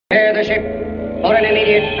Prepare the ship for an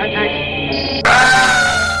immediate attack.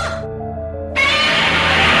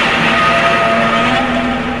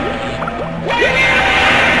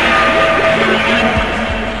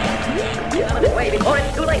 Get out of the way before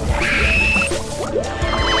it's too late.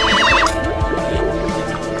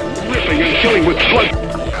 Ripping and killing with blood.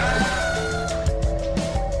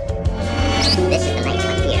 This is the night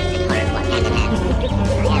when fear and horror walk hand in hand.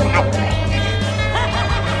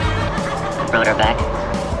 I Brought her back.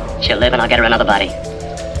 She'll live and I'll get her another body.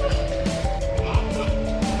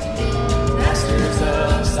 Masters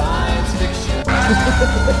of science fiction.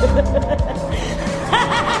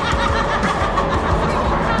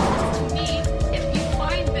 If you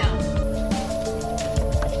find them.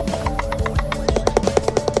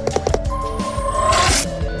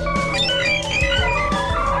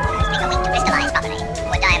 Take a week to crystallize properly.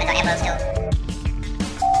 Or diameter emeralds too.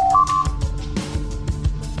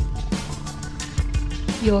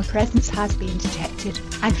 Your presence has been detected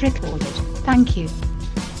and recorded. Thank you.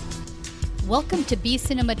 Welcome to B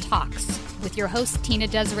Cinema Talks with your hosts Tina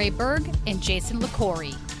Desiree Berg and Jason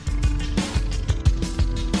LaCorey.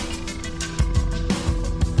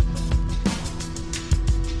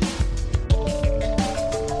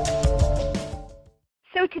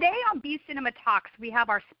 So today on B Cinema Talks, we have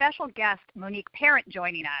our special guest, Monique Parent,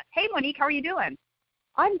 joining us. Hey, Monique, how are you doing?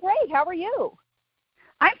 I'm great. How are you?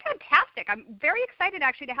 I'm fantastic. I'm very excited,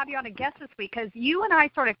 actually, to have you on a guest this week because you and I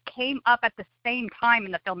sort of came up at the same time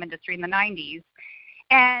in the film industry in the 90s.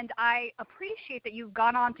 And I appreciate that you've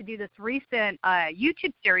gone on to do this recent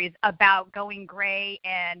YouTube series about going gray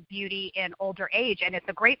and beauty in older age. And it's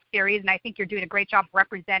a great series, and I think you're doing a great job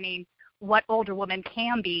representing what older women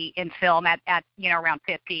can be in film at around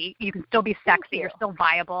 50. You can still be sexy. You're still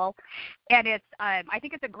viable. And it's I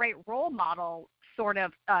think it's a great role model sort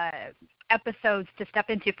of episodes to step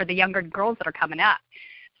into for the younger girls that are coming up.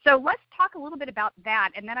 So let's talk a little bit about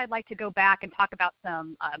that, and then I'd like to go back and talk about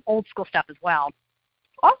some old school stuff as well.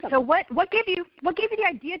 Awesome. So what gave you the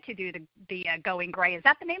idea to do the Going Gray? Is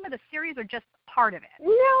that the name of the series or just part of it?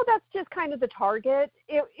 No, that's just kind of the target.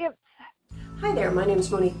 Hi there, my name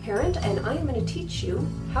is Monique Parent, and I am going to teach you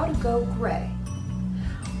how to go gray.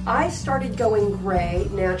 I started going gray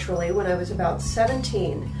naturally when I was about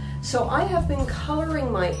 17, so I have been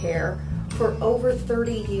coloring my hair for over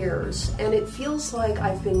 30 years, and it feels like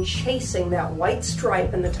I've been chasing that white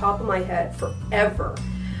stripe in the top of my head forever.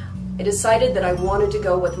 I decided that I wanted to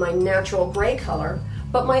go with my natural gray color,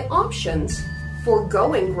 but my options for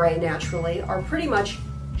going gray naturally are pretty much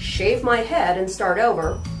shave my head and start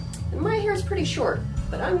over. And my hair is pretty short,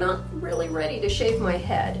 but I'm not really ready to shave my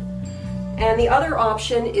head. And the other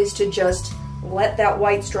option is to just let that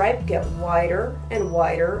white stripe get wider and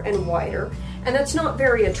wider and wider, and that's not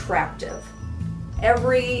very attractive.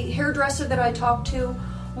 Every hairdresser that I talked to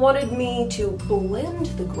wanted me to blend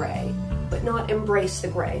the gray, but not embrace the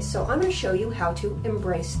gray. So I'm going to show you how to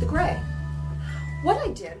embrace the gray. What I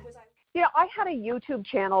did was I had a YouTube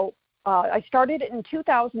channel. I started it in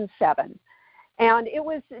 2007. And it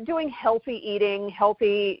was doing healthy eating,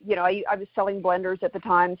 healthy, I was selling blenders at the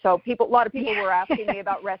time. So a lot of people were asking me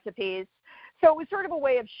about recipes. So it was sort of a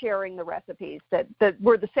way of sharing the recipes that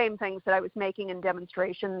were the same things that I was making in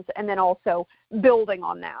demonstrations, and then also building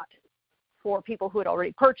on that for people who had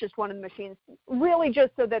already purchased one of the machines, really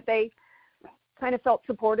just so that they kind of felt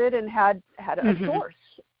supported and had a source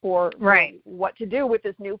for what to do with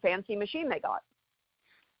this new fancy machine they got.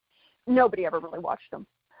 Nobody ever really watched them.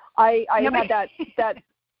 I had that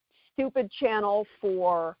stupid channel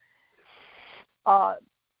for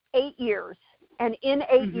 8 years. And in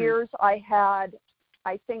 8 years, I had,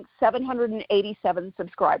 I think, 787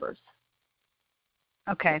 subscribers.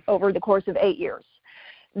 Okay. Over the course of 8 years.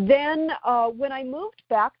 Then when I moved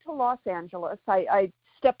back to Los Angeles, I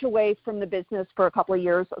stepped away from the business for a couple of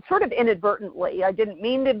years, sort of inadvertently. I didn't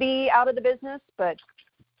mean to be out of the business, but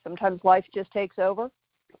sometimes life just takes over.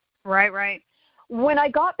 Right. When I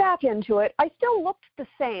got back into it, I still looked the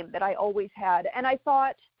same that I always had. And I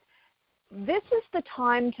thought, this is the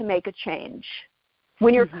time to make a change.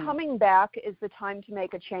 When you're coming back is the time to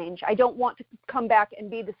make a change. I don't want to come back and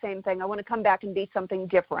be the same thing. I want to come back and be something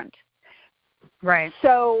different. Right.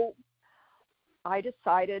 So I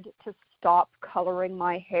decided to stop coloring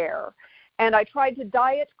my hair. And I tried to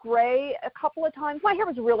dye it gray a couple of times. My hair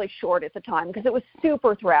was really short at the time because it was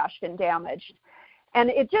super thrashed and damaged. And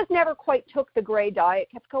it just never quite took the gray dye. It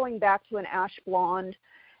kept going back to an ash blonde.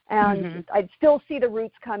 And I'd still see the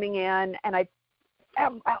roots coming in. And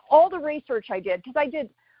all the research I did, because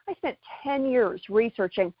I spent 10 years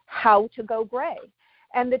researching how to go gray.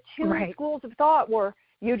 And the two schools of thought were,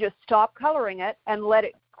 you just stop coloring it and let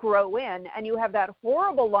it grow in, and you have that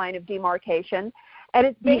horrible line of demarcation, and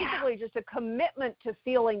it's basically just a commitment to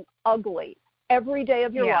feeling ugly every day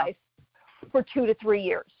of your life for 2 to 3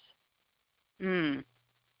 years. Mm.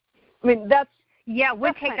 I mean, that's it would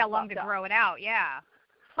that's take kind that of long to fucked up. grow it out. Yeah.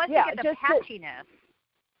 Plus, Yeah, you get the just patchiness.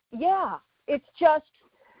 Yeah, it's just,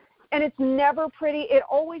 and it's never pretty. It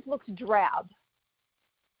always looks drab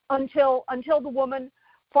until the woman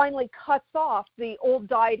finally cuts off the old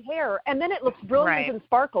dyed hair, and then it looks brilliant and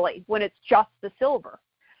sparkly when it's just the silver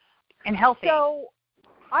and healthy. So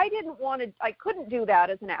I couldn't do that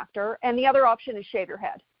as an actor, and the other option is shave your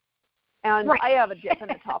head. And I have a dip in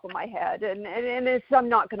the top of my head, and I'm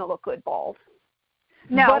not going to look good bald.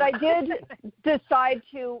 No. But I did decide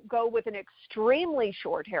to go with an extremely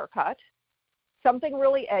short haircut, something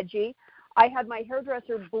really edgy. I had my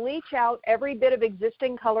hairdresser bleach out every bit of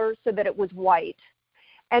existing color so that it was white.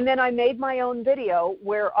 And then I made my own video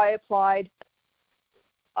where I applied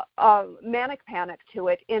Manic Panic to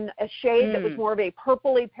it in a shade that was more of a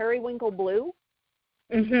purpley periwinkle blue,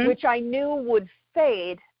 which I knew would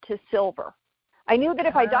fade to silver. I knew that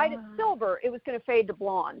if I dyed it silver, it was going to fade to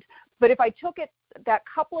blonde. But if I took it that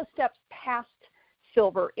couple of steps past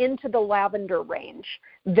silver into the lavender range,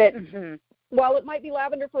 that while it might be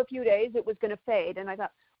lavender for a few days, it was going to fade. And I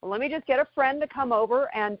thought, well, let me just get a friend to come over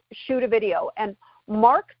and shoot a video. And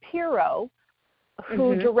Mark Pirro,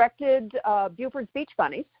 who directed Buford's Beach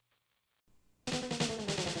Bunnies.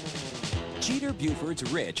 Jeter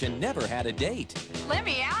Buford's rich and never had a date. Let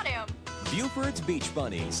me at him. Buford's Beach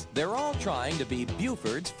Bunnies. They're all trying to be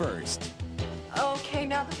Buford's first. Okay,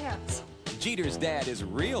 now the pants. Jeter's dad is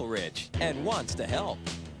real rich and wants to help.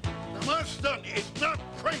 Now my son is not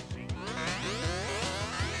crazy.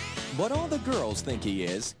 But all the girls think he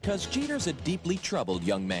is, because Jeter's a deeply troubled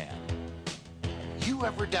young man. You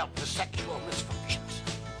ever dealt with sexual misfunctions?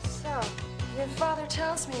 So, your father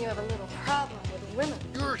tells me you have a little problem with women.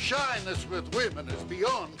 Your shyness with women is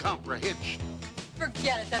beyond comprehension.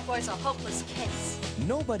 Forget it, that boy's a hopeless case.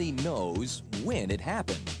 Nobody knows when it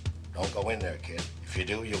happened. Don't go in there, kid. If you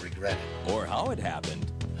do, you'll regret it. Or how it happened.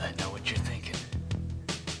 I know what you're thinking.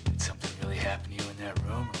 Did something really happen to you in that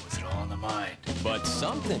room, or was it all in the mind? But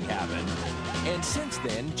something happened. And since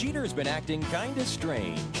then, Jeter's been acting kinda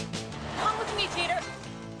strange. Come with me, Jeter.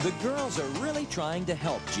 The girls are really trying to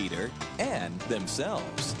help Jeter and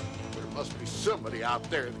themselves. There must be somebody out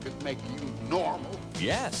there that could make you normal.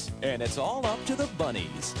 Yes, and it's all up to the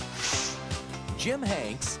bunnies. Jim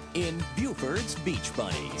Hanks in Buford's Beach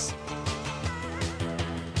Bunnies.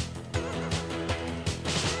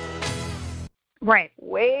 Right.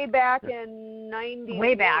 Way back in 91,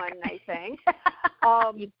 Way back. I think.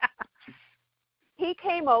 He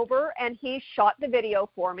came over and he shot the video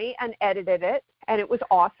for me and edited it, and it was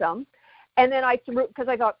awesome. And then I threw, because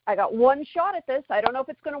I thought, I got one shot at this. I don't know if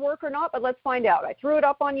it's going to work or not, but let's find out. I threw it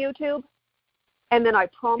up on YouTube, and then I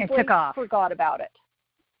promptly forgot about it.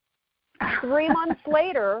 3 months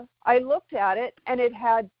later, I looked at it, and it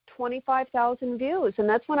had 25,000 views. And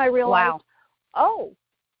that's when I realized, oh,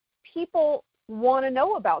 people want to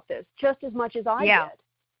know about this just as much as I did.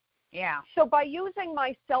 Yeah. So by using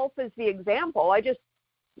myself as the example, I just,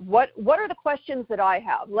 what are the questions that I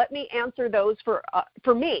have? Let me answer those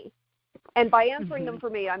for me. And by answering them for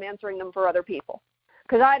me, I'm answering them for other people.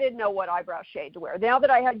 Because I didn't know what eyebrow shade to wear. Now that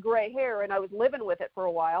I had gray hair and I was living with it for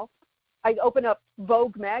a while, I opened up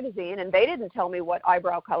Vogue magazine, and they didn't tell me what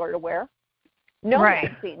eyebrow color to wear. No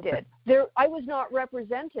magazine did. I was not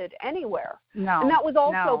represented anywhere. No. And that was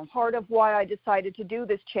also part of why I decided to do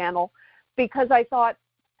this channel, because I thought,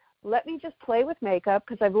 let me just play with makeup,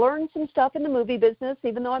 because I've learned some stuff in the movie business,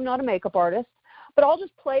 even though I'm not a makeup artist. But I'll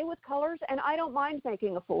just play with colors, and I don't mind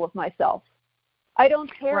making a fool of myself. I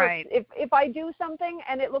don't care if I do something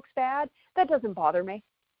and it looks bad. That doesn't bother me.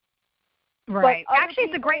 Right. Actually,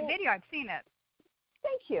 it's a great video. I've seen it.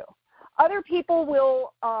 Thank you. Other people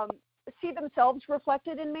will see themselves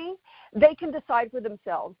reflected in me. They can decide for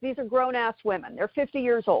themselves. These are grown-ass women. They're 50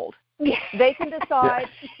 years old. They can decide,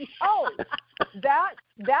 oh, that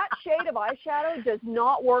shade of eyeshadow does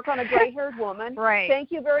not work on a gray-haired woman. Right.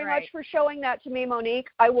 Thank you very much for showing that to me, Monique.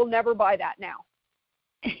 I will never buy that now.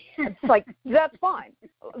 It's like, that's fine.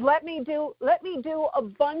 Let me do a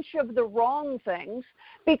bunch of the wrong things,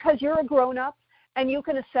 because you're a grown-up and you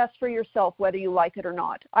can assess for yourself whether you like it or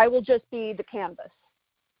not. I will just be the canvas.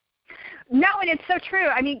 No, and it's so true.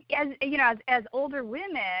 I mean, as older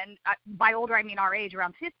women, by older I mean our age,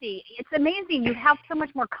 around 50, it's amazing. You have so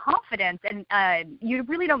much more confidence, and you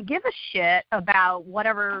really don't give a shit about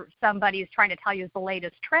whatever somebody is trying to tell you is the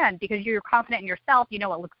latest trend, because you're confident in yourself. You know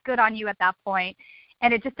what looks good on you at that point,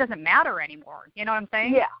 and it just doesn't matter anymore. You know what I'm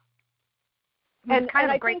saying? Yeah. And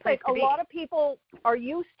I think like a lot of people are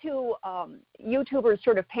used to YouTubers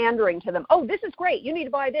sort of pandering to them. Oh, this is great. You need to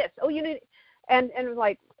buy this. Oh, you need, and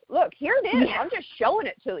like, look, here it is. I'm just showing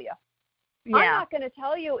it to you. I'm not going to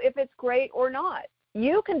tell you if it's great or not.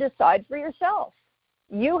 You can decide for yourself.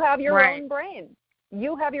 You have your own brain.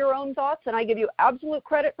 You have your own thoughts, and I give you absolute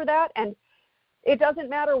credit for that. And it doesn't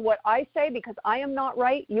matter what I say because I am not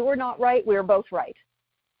right. You are not right. We are both right.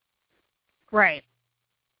 Right.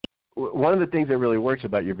 One of the things that really works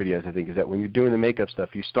about your videos, I think, is that when you're doing the makeup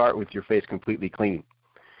stuff, you start with your face completely clean.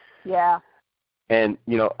 Yeah. And,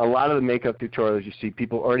 you know, a lot of the makeup tutorials you see,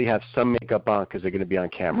 people already have some makeup on because they're going to be on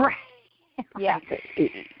camera. Right. Yeah.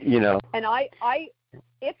 You know. And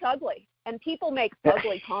it's ugly. And people make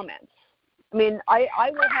ugly comments. I mean, I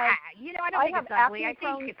will have. You know, I don't think it's ugly. I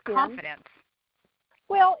think it's confidence.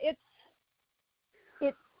 Well,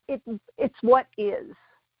 it's what is.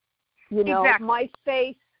 You know, my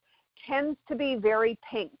face tends to be very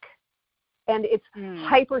pink, and it's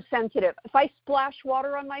hypersensitive. If I splash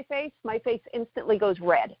water on my face instantly goes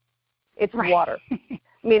red. It's water. I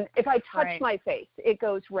mean, if I touch my face, it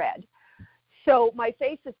goes red. So my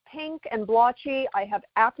face is pink and blotchy. I have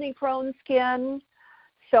acne-prone skin,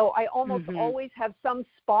 so I almost always have some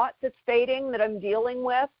spot that's fading that I'm dealing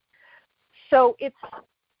with. So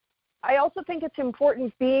I also think it's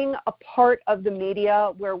important being a part of the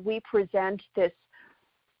media where we present this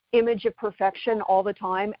image of perfection all the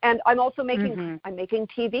time. And I'm also making I'm making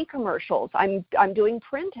TV commercials. I'm doing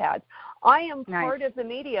print ads. I am part of the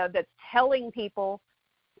media that's telling people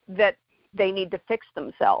that they need to fix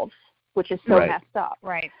themselves, which is so messed up.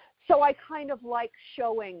 Right. So I kind of like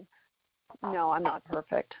showing, no, I'm not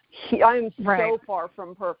perfect. I'm so far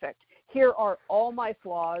from perfect. Here are all my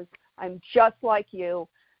flaws. I'm just like you.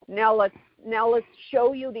 Now let's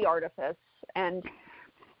show you the artifice, and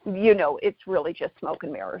you know it's really just smoke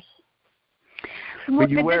and mirrors. But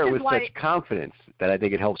you wear it with such confidence that I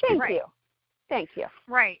think it helps people. Thank you.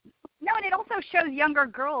 Right. No, and it also shows younger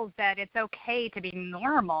girls that it's okay to be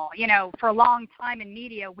normal. You know, for a long time in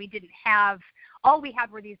media, we didn't have, all we had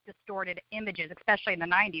were these distorted images, especially in the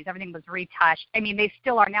 90s. Everything was retouched. I mean, they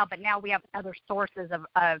still are now, but now we have other sources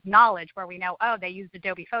of knowledge where we know, oh, they used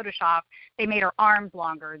Adobe Photoshop. They made her arms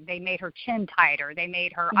longer. They made her chin tighter. They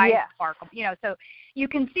made her eyes sparkle. You know, so you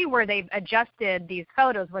can see where they've adjusted these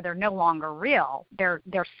photos where they're no longer real. They're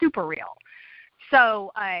super real.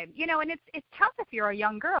 So, you know, and it's tough if you're a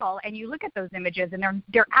young girl and you look at those images and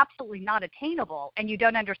they're absolutely not attainable and you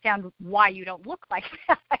don't understand why you don't look like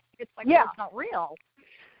that. It's like, well, it's not real.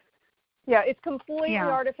 Yeah, it's completely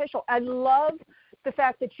artificial. I love the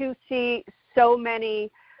fact that you see so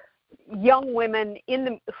many young women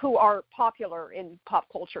who are popular in pop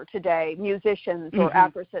culture today, musicians or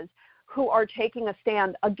actresses, who are taking a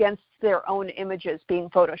stand against their own images being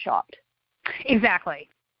photoshopped. Exactly.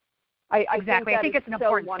 I think it's an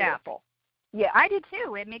important step. Yeah, I do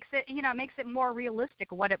too. It makes it, you know, makes it more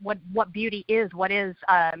realistic what beauty is, what is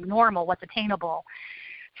normal, what's attainable.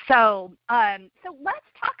 So let's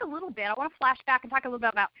talk a little bit. I want to flash back and talk a little bit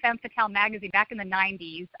about Femme Fatale magazine back in the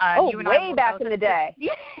 90s. You and way back in the day.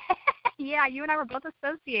 Yeah, you and I were both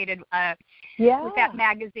associated with that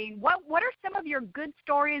magazine. What are some of your good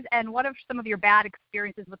stories and what are some of your bad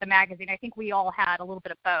experiences with the magazine? I think we all had a little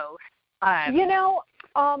bit of both. You know,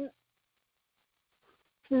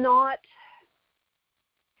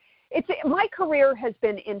 my career has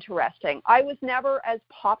been interesting. I was never as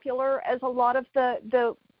popular as a lot of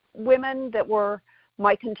the women that were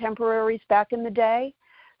my contemporaries back in the day.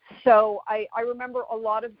 So I remember a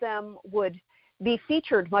lot of them would be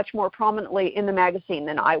featured much more prominently in the magazine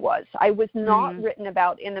than I was. I was not written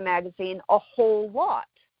about in the magazine a whole lot.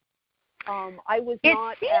 I was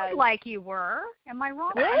not. It seemed like you were. Am I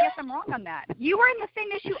wrong? Really? I guess I'm wrong on that. You were in the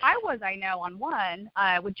same issue I was, I know, on one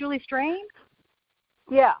with Julie Strain.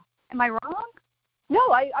 Yeah. Am I wrong? No,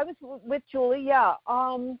 I was with Julie. Yeah.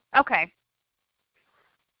 Okay.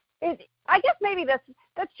 I guess maybe that's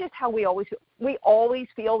just how we always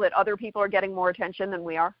feel that other people are getting more attention than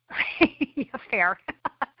we are. Yeah, fair.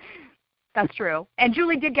 That's true. And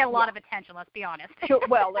Julie did get a lot of attention. Let's be honest.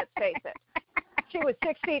 Well, let's face it. She was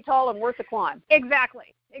 6 feet tall and worth the climb.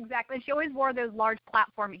 Exactly. She always wore those large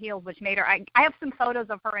platform heels, which made her. I have some photos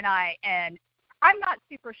of her and I'm not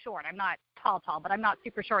super short. I'm not tall, but I'm not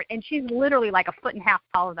super short. And she's literally like a foot and a half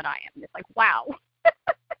taller than I am. It's like, wow.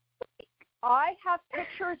 I have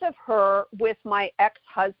pictures of her with my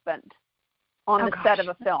ex-husband on the set of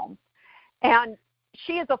a film. And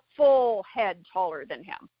she is a full head taller than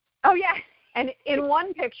him. Oh, yeah. And in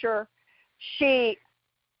one picture, she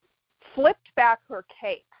flipped back her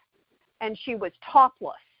cape and she was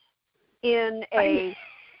topless in a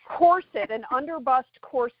corset, an underbust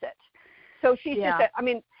corset. So she's just,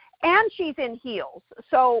 and she's in heels.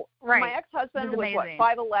 So my ex-husband was what,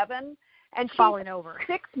 5'11", and she's falling over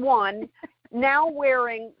 6'1", now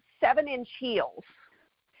wearing 7-inch heels.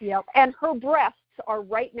 Yep. And her breasts are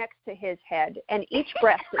right next to his head, and each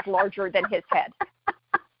breast is larger than his head.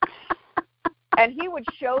 And he would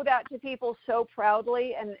show that to people so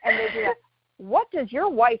proudly, and they'd be like, what does your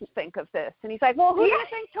wife think of this? And he's like, well, who do you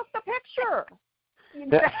think took the picture?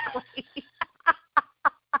 Exactly.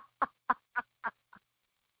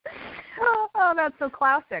 Oh, that's so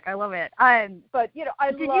classic. I love it. But, you know,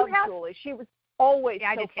 I love Julie. She was always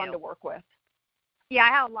so fun to work with. Yeah, I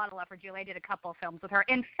have a lot of love for Julie. I did a couple of films with her.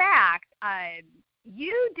 In fact,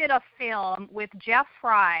 you did a film with Jeff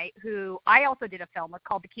Fry, who I also did a film with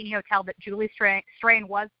called Bikini Hotel that Julie Strain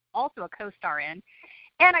was also a co-star in.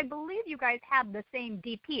 And I believe you guys had the same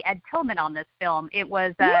DP, Ed Tillman, on this film. It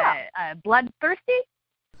was Bloodthirsty?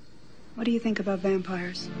 What do you think about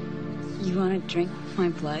vampires? You want to drink my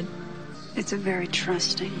blood? It's a very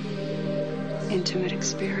trusting, intimate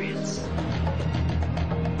experience.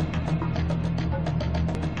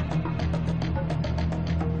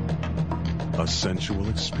 A sensual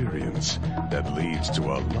experience that leads to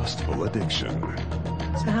a lustful addiction.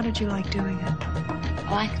 So how did you like doing it?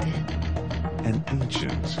 I liked it. An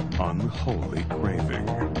ancient, unholy craving.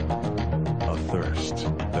 A thirst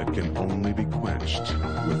that can only be quenched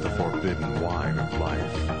with the forbidden wine of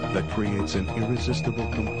life that creates an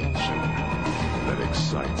irresistible compulsion that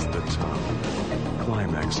excites the tongue,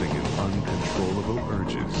 climaxing in uncontrollable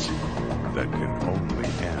urges that can only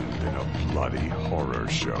end in a bloody horror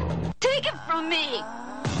show. Take it from me!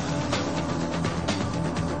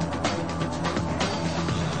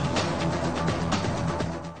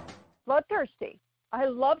 Bloodthirsty. I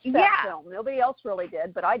loved that film. Nobody else really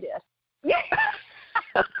did, but I did. Yeah.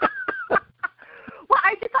 Well,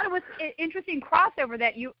 I just thought it was an interesting crossover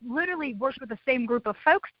that you literally worked with the same group of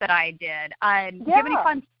folks that I did. Do you have any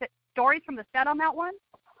fun stories from the set on that one?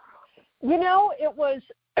 You know, it was,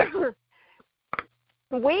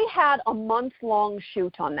 we had a month-long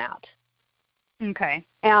shoot on that. Okay.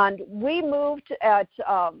 And we moved at,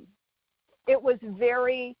 it was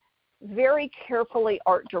very, very carefully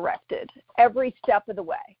art directed every step of the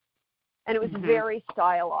way. And it was very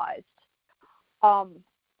stylized.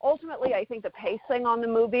 Ultimately, I think the pacing on the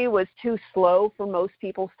movie was too slow for most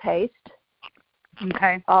people's taste.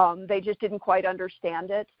 Okay. They just didn't quite understand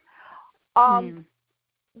it.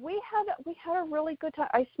 We had a really good time.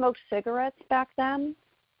 I smoked cigarettes back then.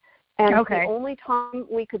 And the only time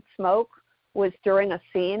we could smoke was during a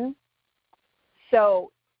scene.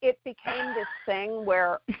 So it became this thing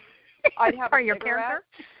where I'd have a cigarette.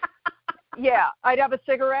 Yeah, I'd have a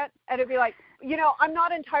cigarette, and it'd be like, you know, I'm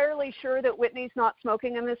not entirely sure that Whitney's not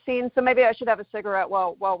smoking in this scene, so maybe I should have a cigarette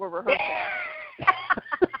while we're rehearsing.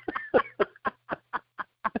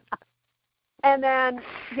 And then,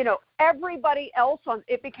 you know, everybody else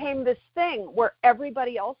it became this thing where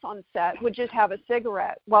everybody else on set would just have a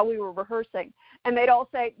cigarette while we were rehearsing. And they'd all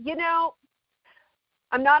say, you know,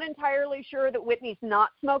 I'm not entirely sure that Whitney's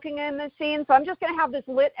not smoking in this scene, so I'm just going to have this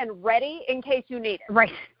lit and ready in case you need it.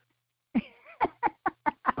 Right.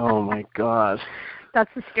 Oh, my God.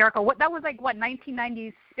 That's hysterical. That was like,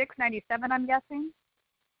 1996, 97, I'm guessing?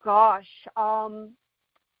 Gosh.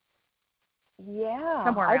 Yeah.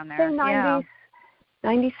 Somewhere around there. I'd say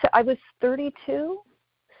 90, I was 32,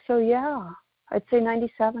 so yeah. I'd say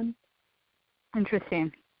 97.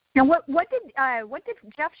 Interesting. Now, what did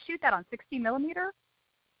Jeff shoot that on, 16 millimeter?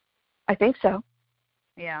 I think so.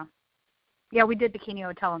 Yeah. Yeah, we did Bikini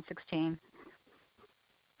Hotel on 16.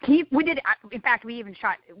 We did. In fact, we even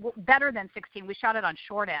shot better than 16. We shot it on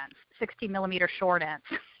short ends, 16 millimeter short ends.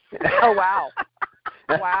 Oh wow!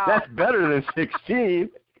 Wow. That's better than 16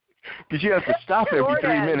 because you have to stop every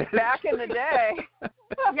 3 minutes. Back in the day.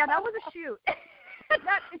 Yeah, that was a shoot.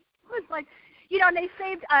 That was like, you know, and they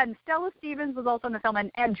saved. Stella Stevens was also in the film,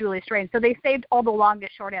 and Julie Strain. So they saved all the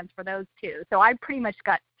longest short ends for those two. So I pretty much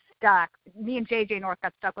got stuck. Me and JJ North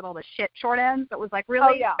got stuck with all the shit short ends. It was like, really?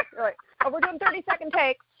 Oh yeah. Right. Oh, we're doing 30-second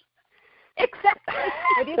takes. Exactly.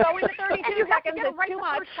 If you go into 32 seconds, it's right too the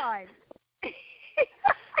much. First time.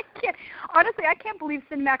 Honestly, I can't believe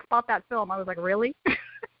Cinemax bought that film. I was like, really?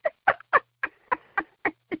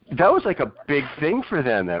 That was like a big thing for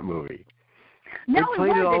them, that movie. No, they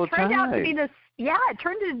played it all the time. It turned out to be this. Yeah, it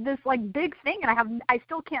turned into this like big thing, and I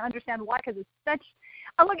still can't understand why, because it's such.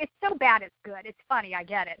 Oh, look, it's so bad, it's good. It's funny, I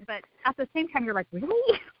get it, but at the same time, you're like,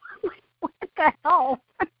 really? What the hell?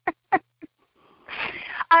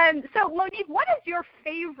 So, Monique, what is your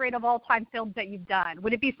favorite of all-time films that you've done?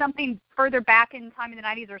 Would it be something further back in time in the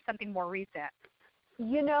 90s or something more recent?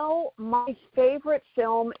 You know, my favorite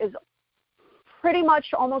film is pretty much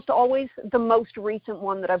almost always the most recent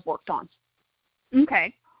one that I've worked on.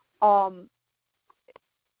 Okay. Over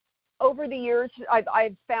the years,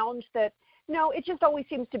 I've found that, no, it just always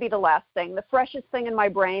seems to be the last thing, the freshest thing in my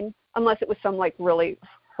brain, unless it was some, like, really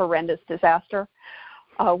horrendous disaster,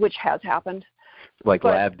 which has happened. Like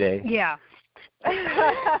Lab Day? Yeah.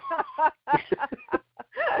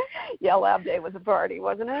 Yeah, Lab Day was a party,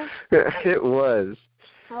 wasn't it? It was.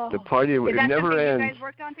 Oh. The party, Is that it never something ends. you guys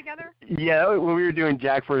worked on together? Yeah, when we were doing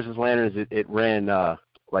Jack versus Lanterns, it ran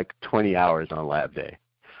like 20 hours on Lab Day.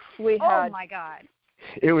 We had, oh, my God.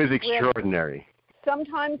 It was extraordinary.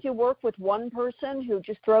 Sometimes you work with one person who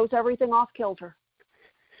just throws everything off kilter.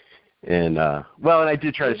 And, well, and I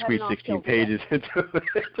did try to squeeze 16 pages into it.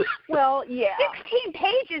 Well, yeah. 16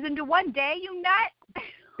 pages into one day, you nut?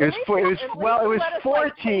 It was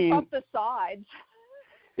 14. Up the sides.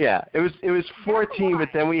 Yeah, it was 14, but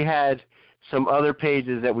then we had some other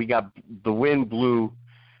pages that we got, the wind blew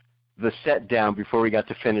the set down before we got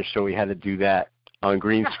to finish, so we had to do that on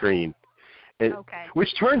green screen. Okay.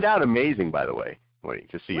 Which turned out amazing, by the way.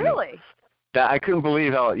 Just so you know. Really? That I couldn't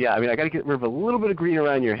believe how. Yeah, I mean, I got to get rid of a little bit of green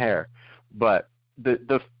around your hair, but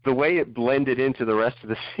the way it blended into the rest of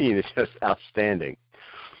the scene is just outstanding.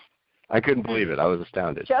 I couldn't believe it. I was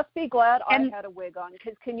astounded. Just be glad I had a wig on,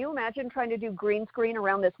 because can you imagine trying to do green screen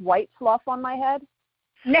around this white fluff on my head?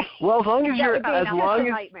 Well, as long as you're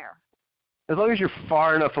nightmare. As long as you're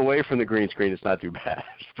far enough away from the green screen, it's not too bad.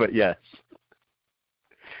 But yes,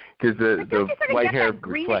 because the white hair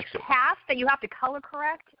reflects it. Cast that you have to color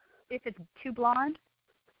correct if it's too blonde.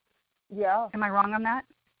 Yeah. Am I wrong on that?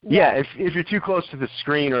 Yeah, if you're too close to the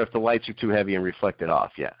screen or if the lights are too heavy and reflect it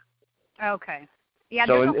off. Yeah. Okay. Yeah,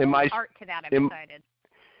 so there's a whole art to that, I've decided.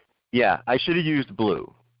 Yeah, I should have used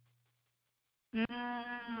blue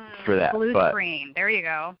for that. Blue screen. There you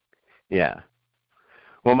go. Yeah.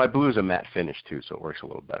 Well, my blue's a matte finish, too, so it works a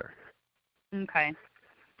little better. Okay.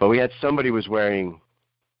 But we had somebody was wearing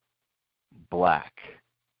black.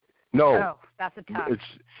 No. Oh, that's a tough.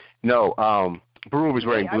 Brewer was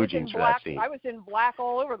wearing blue jeans for that scene. I was in black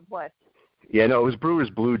all over the place. Yeah, no, it was Brewer's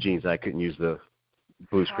blue jeans. I couldn't use the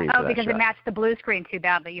blue screen for that because shot. it matched the blue screen too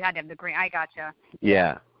badly. You had to have the green. I gotcha.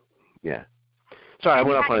 Yeah. Sorry, I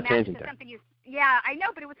went off on a tangent there. Yeah, I know,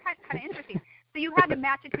 but it was kind of interesting. So you had to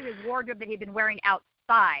match it to his wardrobe that he'd been wearing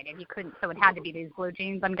outside, and he couldn't. So it had to be these blue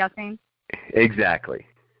jeans, I'm guessing. Exactly.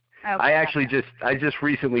 Okay, I just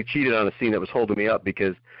recently cheated on a scene that was holding me up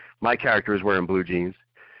because my character was wearing blue jeans,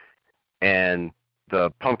 and the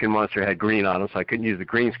pumpkin monster had green on him, so I couldn't use the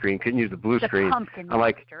green screen, couldn't use the blue screen. Pumpkin I'm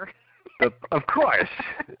like, monster. Of course,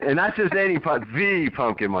 and not just any the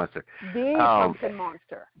pumpkin monster. The pumpkin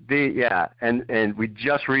monster. And we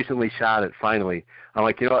just recently shot it. Finally, I'm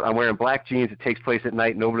like, you know what? I'm wearing black jeans. It takes place at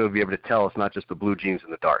night. Nobody will be able to tell. It's not just the blue jeans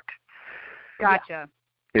in the dark. Gotcha.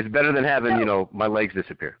 It's better than having my legs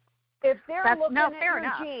disappear. If they're looking at your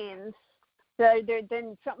jeans,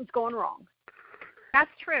 then something's going wrong.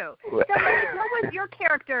 That's true. So what was your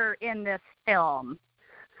character in this film?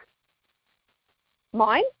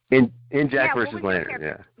 Mine? In Jack versus Lanterns,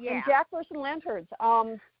 yeah. In Jack versus Lanterns.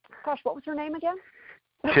 Gosh, what was her name again?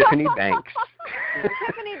 Tiffany Banks.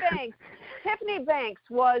 Tiffany Banks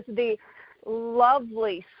was the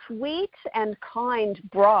lovely, sweet, and kind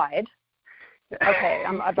bride. Okay,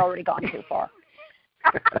 I've already gone too far.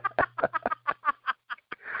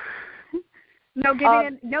 No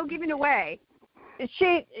giving away.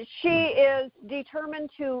 She is determined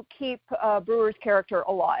to keep Brewer's character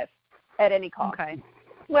alive at any cost. Okay.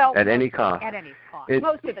 Well, at any cost. At any cost.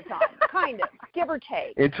 Most of the time, kind of, give or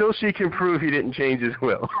take. Until she can prove he didn't change his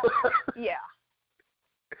will. Yeah.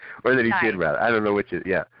 Or that he did, rather. I don't know which is.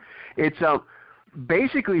 Yeah. It's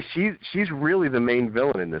basically she's really the main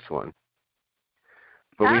villain in this one.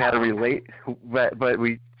 But we had to relate. But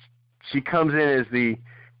she comes in as the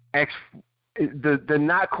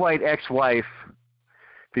not quite ex-wife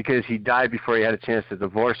because he died before he had a chance to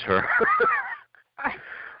divorce her.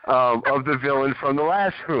 Of the villain from the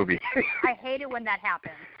last movie. I hate it when that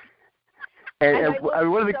happens. And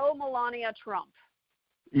so Melania Trump.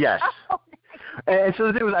 Yes. And so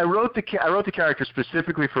the thing was, I wrote the character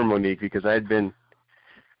specifically for Monique because I had been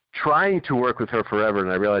trying to work with her forever,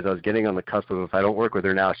 and I realized I was getting on the cusp of if I don't work with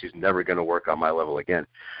her now, she's never going to work on my level again.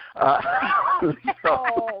 Oh,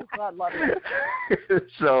 God love you.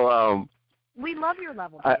 So we love your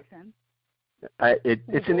level, Jason.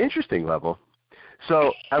 It's an interesting level.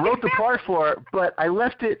 So I wrote the part for her, but I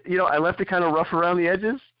left it kind of rough around the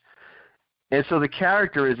edges. And so the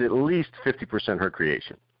character is at least 50% her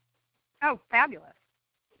creation. Oh, fabulous.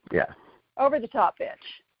 Yeah. Over the top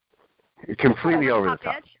bitch. Completely over the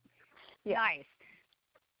top. Yeah. Nice.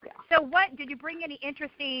 Yeah. So what, did you bring any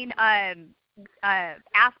interesting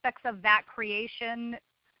aspects of that creation?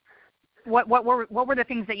 What were the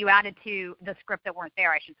things that you added to the script that weren't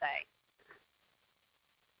there, I should say?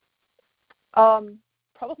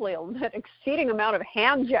 Probably an exceeding amount of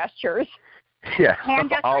hand gestures. Yeah, hand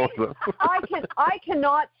gestures. all of them. I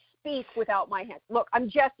cannot speak without my hands. Look,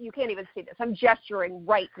 you can't even see this. I'm gesturing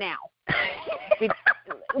right now.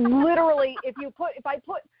 Literally, if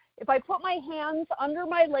I put my hands under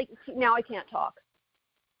my legs, now I can't talk.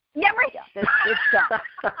 Yeah, right. Yeah, it's done.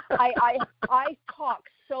 I talk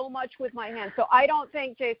so much with my hands, so I don't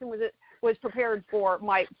think Jason was prepared for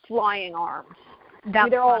my flying arms.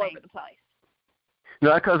 They're all over the place.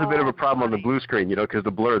 No, that caused a bit of a problem on the blue screen, because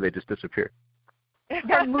the blur, they just disappear.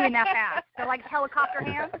 They're moving that fast. They're like helicopter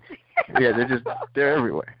hands. Yeah, they're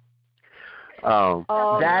everywhere.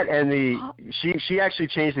 That and she actually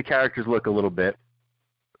changed the character's look a little bit,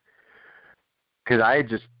 because I had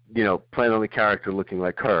just planned on the character looking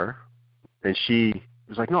like her, and she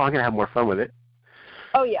was like, "No, I'm gonna have more fun with it."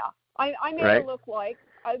 Oh yeah, I made her look like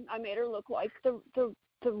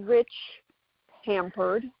the rich,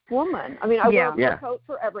 pampered woman. I mean, I wear a fur coat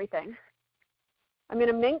for everything. I'm in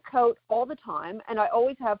a mink coat all the time, and I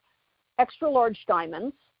always have extra large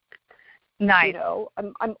diamonds. Nice.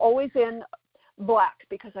 I'm always in black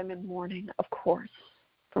because I'm in mourning, of course,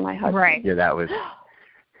 for my husband. Right. Yeah, that was.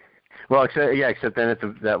 Well, except then it's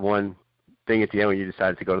that one thing at the end when you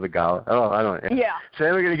decided to go to the gala. Oh, I don't. Yeah. So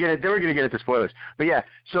then we're gonna get it. Then we're gonna get into spoilers. But yeah,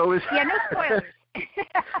 so it was. Yeah, no spoilers.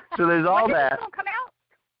 So there's all when that. Did this film come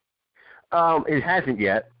out? It hasn't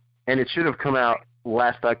yet, and it should have come out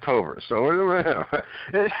last October. So all right,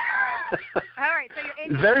 so you're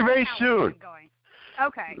in very, very soon.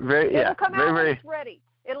 Okay. It'll come out when it's ready.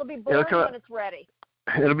 It'll be born when it's ready.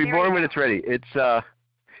 It'll be born when it's ready. It's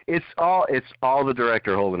all the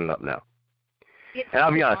director holding it up now. And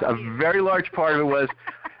I'll be honest, a very large part of it was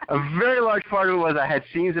I had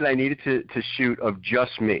scenes that I needed to shoot of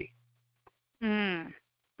just me.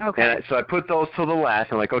 Okay. And so I put those till the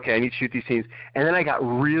last. I'm like, okay, I need to shoot these scenes. And then I got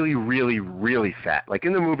really, really, really fat. Like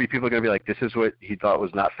in the movie, people are going to be like, this is what he thought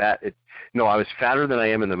was not fat. No, I was fatter than I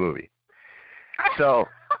am in the movie. So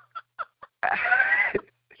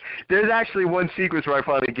there's actually one sequence where I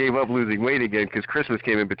finally gave up losing weight again because Christmas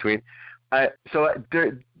came in between. The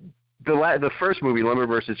first movie, Lumber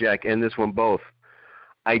vs. Jack, and this one both,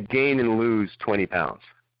 I gain and lose 20 pounds.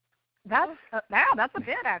 That's a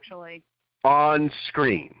bit, actually. On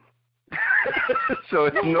screen. So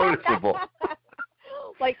it's noticeable.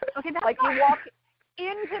 Like you walk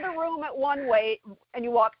into the room at one weight and you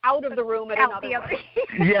walk out of the room at another weight.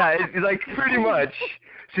 Yeah, it's like pretty much.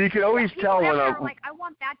 So you can always tell when I'm like, I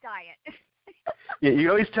want that diet. Yeah, you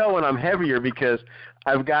always tell when I'm heavier because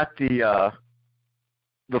I've got the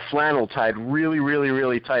flannel tied really, really,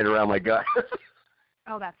 really tight around my gut.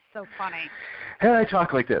 Oh, that's so funny. And I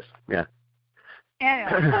talk like this. Yeah.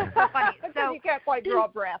 Anyway, that's so funny. So you can't quite draw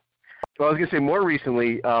breath. Well, I was going to say, more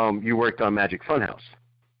recently, you worked on Magic Funhouse.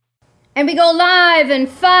 And we go live in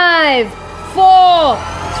 5, 4,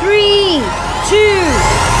 3,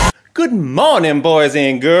 2. Good morning, boys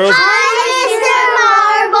and girls.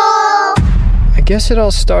 I guess it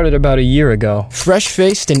all started about a year ago.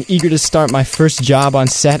 Fresh-faced and eager to start my first job on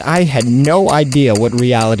set, I had no idea what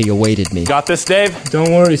reality awaited me. Got this, Dave?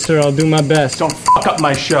 Don't worry, sir. I'll do my best. Don't fuck up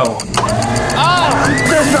my show.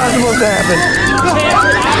 That's not supposed to happen.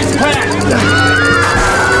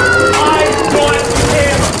 I want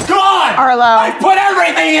him gone! Arlo. I put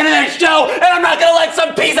everything into this show, and I'm not gonna let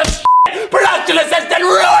some piece of shit production assistant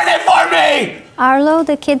ruin it for me! Arlo,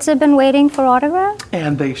 the kids have been waiting for autographs?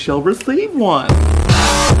 And they shall receive one.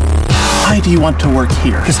 Why do you want to work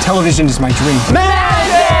here? Because television is my dream.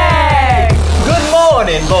 Magic! Good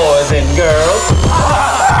morning, boys and girls.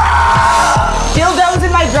 Dildos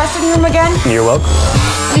in my dressing room again? You're welcome.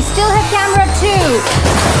 We still have camera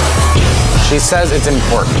 2. She says it's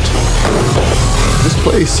important. This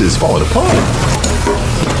place is falling apart.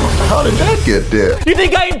 How did that get there? You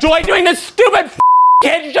think I enjoy doing this stupid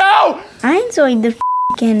kid show? I enjoyed the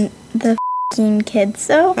kids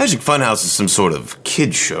show. Magic Funhouse is some sort of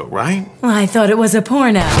kid show, right? Well, I thought it was a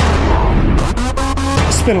porno.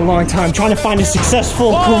 I spent a long time trying to find a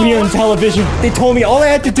successful career in television. They told me all I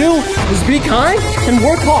had to do was be kind and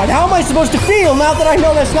work hard. How am I supposed to feel now that I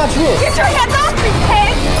know that's not true? Get your hands off me,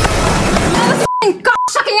 pig! You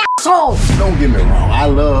cock-sucking asshole! Don't get me wrong, I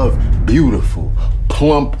love beautiful,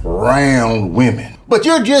 plump, round women. But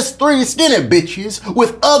you're just 3 skinny bitches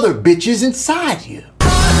with other bitches inside you.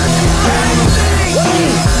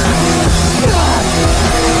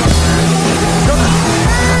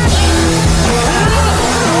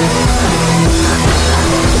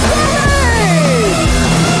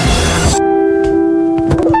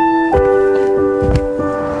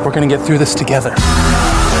 we're going to get through this together.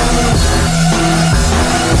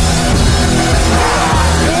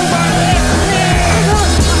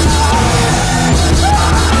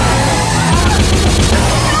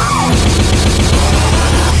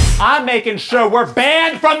 I'm making sure we're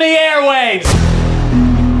banned from the airwaves!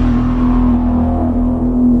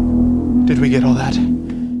 Did we get all that?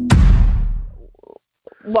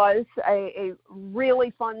 Was a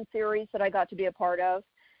really fun series that I got to be a part of.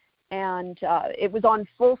 And it was on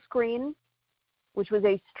Full Screen, which was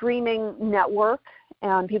a streaming network.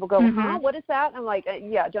 And people go, huh, what is that? I'm like,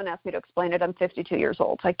 yeah, don't ask me to explain it. I'm 52 years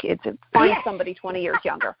old. Find somebody 20 years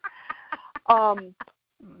younger.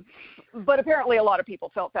 But apparently a lot of people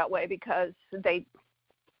felt that way because they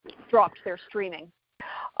dropped their streaming.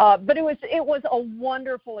 But it was a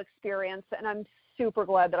wonderful experience, and I'm super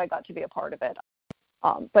glad that I got to be a part of it.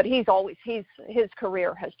 But his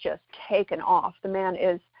career has just taken off. The man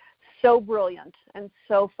is so brilliant and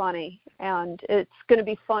so funny, and it's going to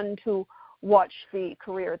be fun to watch the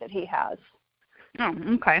career that he has. Oh,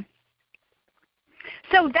 okay.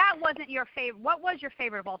 So that wasn't your favorite. What was your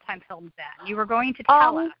favorite of all-time films then? You were going to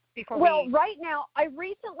tell us before right now, I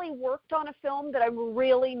recently worked on a film that I'm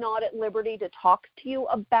really not at liberty to talk to you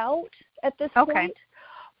about at this point.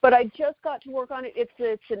 But I just got to work on it.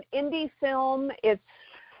 It's an indie film. It's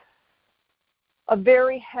a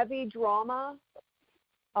very heavy drama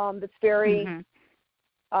that's very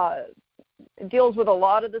deals with a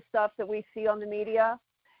lot of the stuff that we see on the media.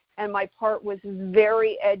 And my part was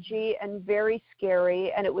very edgy and very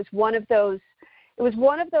scary. And it was one of those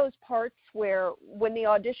parts where when the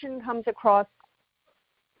audition comes across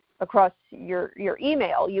your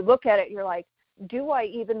email, you look at it, you're like, do I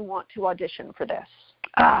even want to audition for this?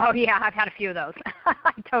 Oh, yeah, I've had a few of those.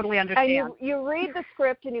 I totally understand. And you read the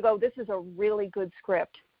script and you go, this is a really good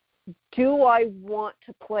script. Do I want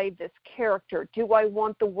to play this character? Do I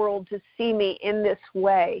want the world to see me in this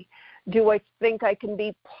way? Do I think I can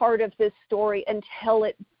be part of this story and tell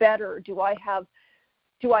it better? Do I have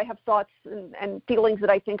thoughts and feelings that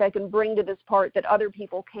I think I can bring to this part that other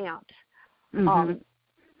people can't?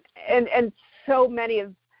 And so many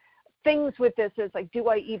of things with this is like, do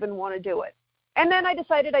I even want to do it? And then I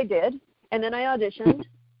decided I did, and then I auditioned,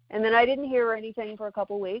 and then I didn't hear anything for a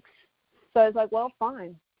couple weeks. So I was like, well,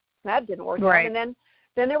 fine. That didn't work out. And then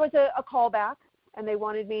there was a callback, and they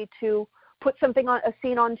wanted me to put a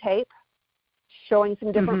scene on tape showing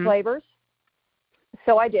some different flavors.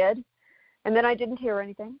 So I did, and then I didn't hear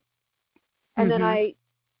anything. And then I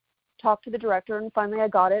talked to the director, and finally I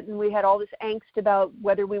got it, and we had all this angst about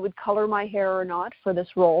whether we would color my hair or not for this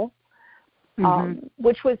role,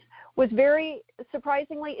 which was very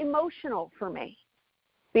surprisingly emotional for me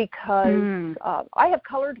because I have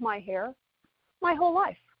colored my hair my whole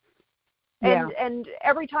life. And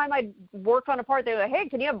every time I'd work on a part, they were like, hey,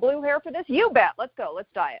 can you have blue hair for this? You bet. Let's go. Let's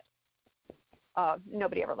dye it.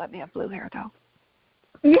 Nobody ever let me have blue hair, though.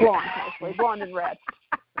 Blonde, mostly. Blonde and red.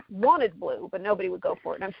 Wanted blue, but nobody would go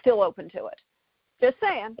for it, and I'm still open to it. Just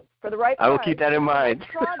saying, for the right price. I will keep that in mind.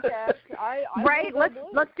 Project,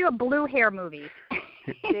 let's do a blue hair movie.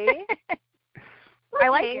 See? I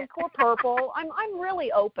like pink it. Or purple. I'm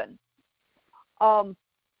really open.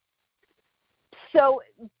 So,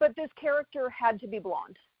 but this character had to be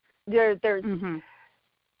blonde. There's,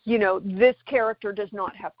 this character does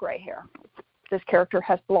not have gray hair. This character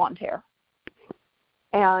has blonde hair.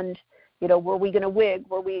 And, were we going to wig?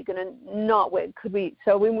 Were we going to not wig? Could we?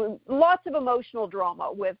 So lots of emotional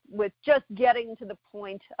drama with just getting to the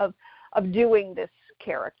point of doing this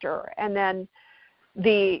character. And then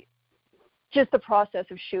the process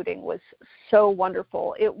of shooting was so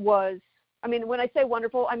wonderful. It was, when I say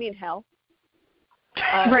wonderful, I mean hell.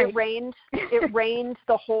 It rained. It rained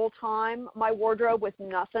the whole time. My wardrobe was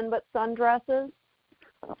nothing but sundresses.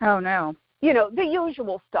 Oh no! The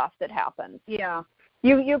usual stuff that happens. Yeah.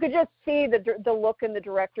 You could just see the look in the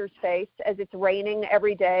director's face as it's raining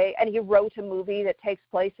every day, and he wrote a movie that takes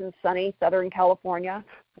place in sunny Southern California.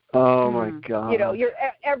 Oh my God! You're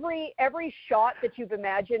every shot that you've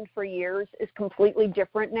imagined for years is completely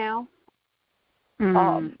different now.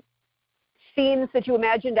 Scenes that you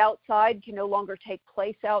imagined outside can no longer take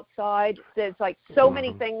place outside. There's like so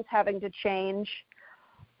many things having to change.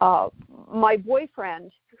 My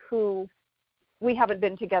boyfriend, who we haven't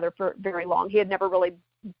been together for very long, he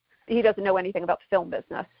doesn't know anything about the film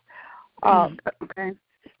business.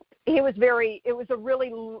 It was a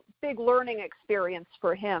really big learning experience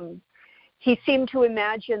for him. He seemed to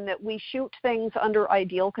imagine that we shoot things under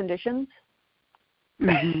ideal conditions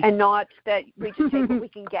and not that we just take what we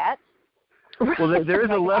can get. Well, there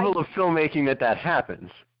is a level of filmmaking that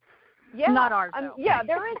happens. Yeah, not ours. Though. Yeah,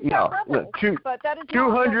 there is no, levels, but that is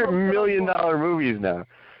 $200 million movies now.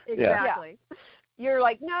 Exactly. Yeah. You're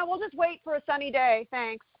like, no, we'll just wait for a sunny day.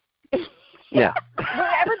 Thanks. Yeah.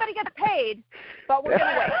 Everybody gets paid, but we're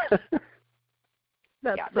going to wait.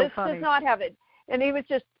 That's so this funny. does not have it. And he was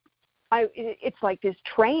just, it's like this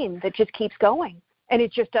train that just keeps going. And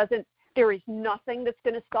it just doesn't, there is nothing that's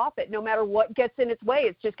going to stop it. No matter what gets in its way,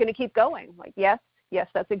 it's just going to keep going. Like, yes,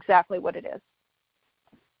 that's exactly what it is.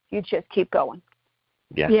 You just keep going.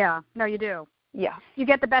 Yeah. Yeah. No, you do. Yeah. You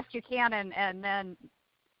get the best you can, and then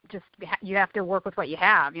just you have to work with what you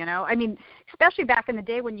have, you know? I mean, especially back in the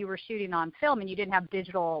day when you were shooting on film and you didn't have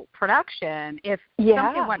digital production, if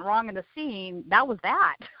something went wrong in the scene, that was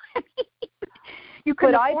that. You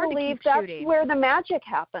couldn't afford to keep shooting. But I believe that's where the magic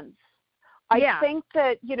happens. I think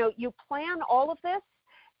that, you know, you plan all of this,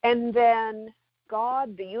 and then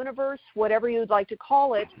God, the universe, whatever you'd like to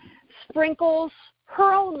call it, sprinkles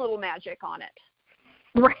her own little magic on it.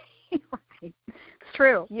 Right. It's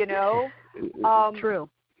true. You know? True.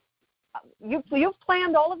 You've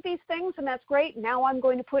planned all of these things, and that's great. Now I'm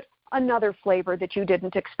going to put another flavor that you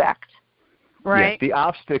didn't expect. Right. Yes, the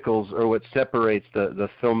obstacles are what separates the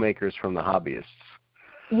filmmakers from the hobbyists.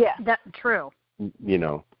 Yeah. That's true. You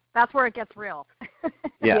know. That's where it gets real.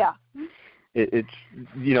 Yeah. It's,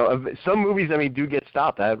 you know, some movies, I mean, do get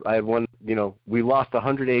stopped. I had one, you know, we lost a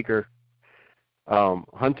 100-acre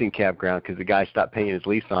hunting campground because the guy stopped paying his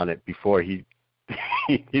lease on it before he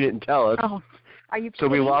didn't tell us. Oh, are you kidding?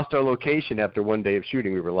 So we lost our location after one day of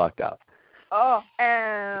shooting. We were locked out. Oh.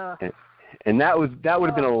 And that would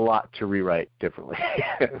have been a lot to rewrite differently.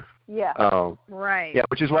 Yeah. Right. Yeah,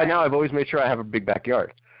 which is why now I've always made sure I have a big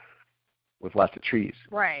backyard with lots of trees.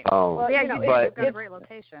 Right. Well, yeah, you know, you've got a great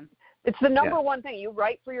location. It's the number one thing. You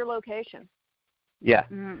write for your location. Yeah.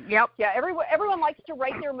 Yep. Yeah, everyone likes to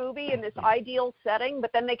write their movie in this ideal setting,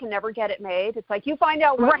 but then they can never get it made. It's like you find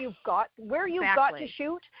out where you've got to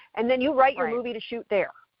shoot, and then you write your movie to shoot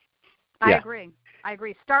there. I agree.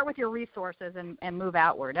 Start with your resources and move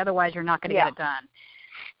outward. Otherwise, you're not going to get it done.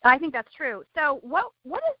 I think that's true. So what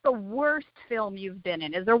is the worst film you've been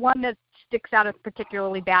in? Is there one that sticks out as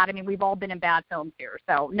particularly bad? I mean, we've all been in bad films here,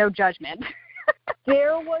 so no judgment.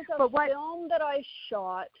 There was a film that I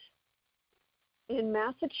shot in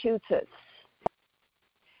Massachusetts.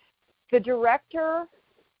 The director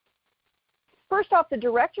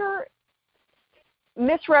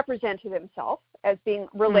misrepresented himself as being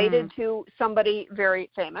related to somebody very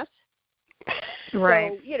famous.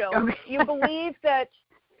 Right. So, you know, you believe that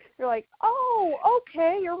you're like, oh,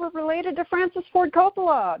 okay, you're related to Francis Ford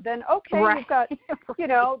Coppola. Then, okay, you've got, you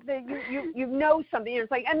know, you know something.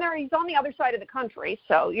 It's like, and he's on the other side of the country,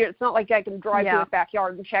 so it's not like I can drive to his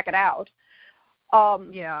backyard and check it out.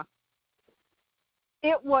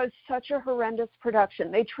 It was such a horrendous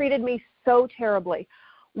production. They treated me so terribly.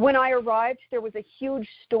 When I arrived, there was a huge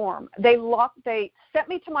storm. They sent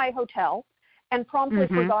me to my hotel and promptly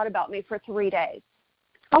forgot about me for 3 days.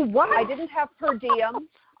 Oh, wow. I didn't have per diem.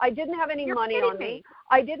 I didn't have any money on me.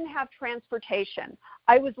 I didn't have transportation.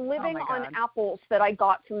 I was living on apples that I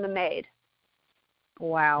got from the maid.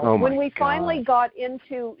 Wow. Oh, when we finally got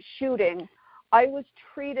into shooting, I was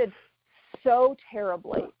treated so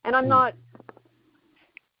terribly. And I'm not,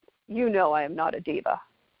 you know, I am not a diva.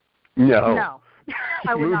 No.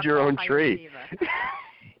 I would moved not your own qualify tree. as a diva.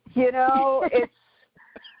 You know,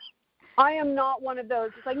 I am not one of those.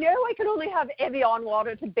 It's like, no, I can only have Evian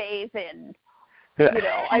water to bathe in. You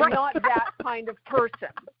know, I'm not that kind of person.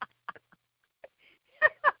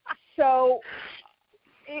 So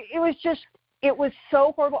it was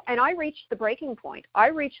so horrible. And I reached the breaking point. I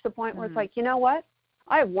reached the point where it's like, you know what?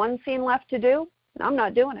 I have one scene left to do, and I'm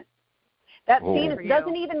not doing it. That scene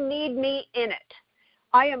doesn't even need me in it.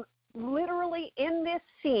 I am literally in this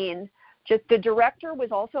scene. Just the director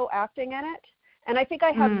was also acting in it. And I think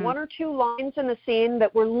I had one or two lines in the scene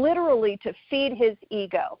that were literally to feed his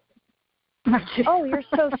ego. Oh, you're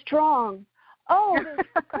so strong. Oh,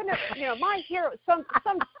 you know, my hero, some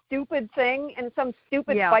stupid thing and some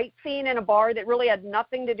stupid fight scene in a bar that really had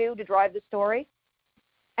nothing to do to drive the story.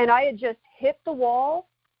 And I had just hit the wall,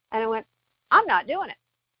 and I went, I'm not doing it.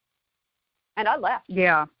 And I left.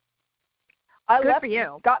 Yeah. I Good left, for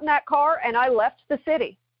you. Got in that car, and I left the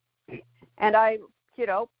city. And I, you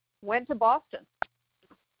know, went to Boston.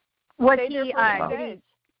 Was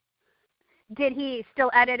did he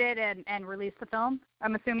still edit it and release the film?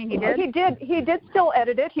 I'm assuming he did. He did still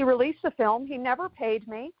edit it. He released the film. He never paid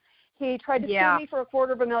me. He tried to sue me for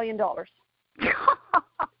 $250,000.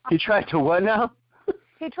 He tried to what now?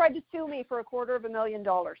 He tried to sue me for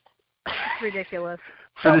 $250,000. That's ridiculous.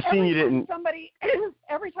 For the scene you didn't.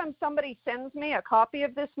 Every time somebody sends me a copy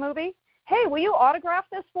of this movie, hey, will you autograph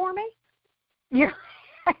this for me? Yeah.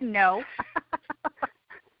 No.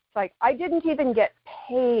 It's like, I didn't even get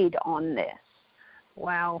paid on this.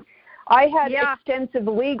 Wow. I had extensive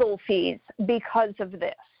legal fees because of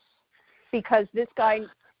this. Because this guy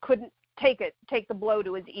couldn't take the blow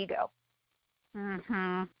to his ego.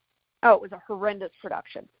 Mm-hmm. Oh, it was a horrendous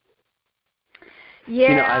production. Yeah.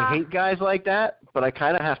 You know, I hate guys like that, but I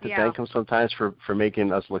kind of have to thank them sometimes for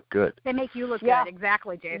making us look good. They make you look good.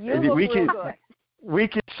 Exactly, Jason. You look real good. We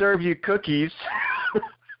can serve you cookies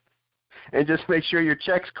and just make sure your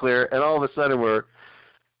check's clear, and all of a sudden we're,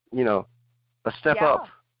 you know, a step up.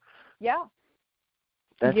 Yeah.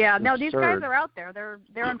 That's no, absurd. these guys are out there.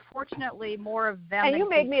 They're unfortunately more of them. And than you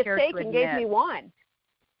made me a care steak to and gave admit. me wine.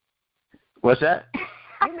 What's that?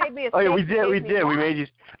 You made me a steak. Oh yeah, we and did. gave We me did. wine. We made you.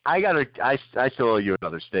 I still owe you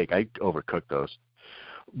another steak. I overcooked those.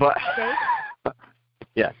 But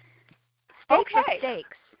yeah. Steaks or Okay.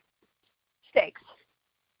 steaks? Steaks.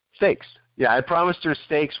 Steaks. Yeah, I promised her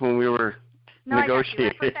steaks when we were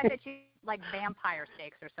negotiating. I thought that you like vampire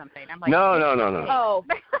steaks or something. I'm like, No. Oh.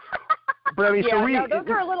 But I mean, yeah, so we. no, those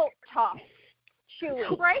are a little tough.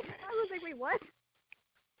 Chewy. Right? I was like, wait, what?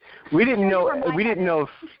 We didn't know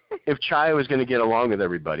if Chaya was going to get along with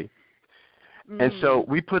everybody, and so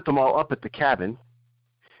we put them all up at the cabin.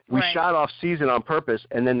 We shot off season on purpose,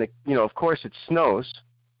 and then of course it snows,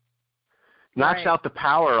 knocks out the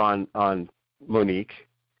power on Monique.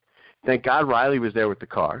 Thank God Riley was there with the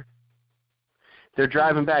car. They're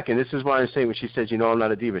driving back, and this is what I'm saying when she says, I'm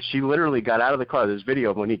not a diva. She literally got out of the car. There's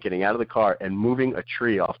video of Monique getting out of the car and moving a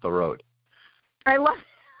tree off the road. I love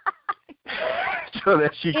so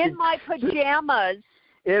that she in my pajamas.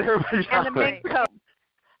 In her pajamas. And the mink coat.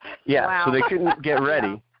 Yeah, Wow. so they couldn't get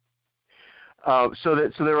ready. So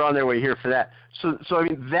they were on their way here for that. So I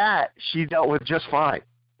mean that she dealt with just fine.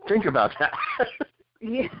 Think about that.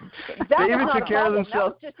 Yeah. They even took care of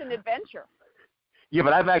themselves. That was just an adventure. Yeah,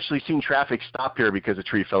 but I've actually seen traffic stop here because a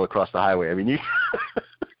tree fell across the highway. I mean,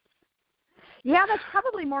 Yeah, that's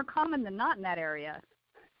probably more common than not in that area.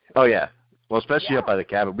 Oh yeah. Well, especially up by the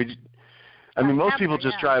cabin. Most people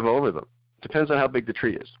just drive over them. Depends on how big the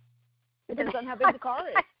tree is. Depends on how big the car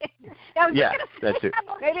is. Yeah, that's it.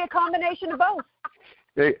 Maybe a combination of both.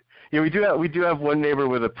 Yeah, we do have one neighbor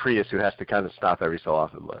with a Prius who has to kind of stop every so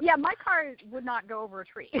often. But yeah, my car would not go over a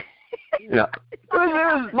tree. Yeah.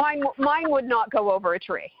 Mine would not go over a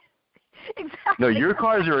tree. Exactly. No, your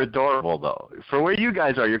cars are adorable though. For where you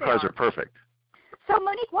guys are, your cars are perfect. So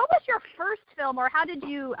Monique, what was your first film, or how did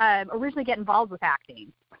you originally get involved with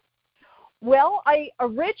acting? Well, I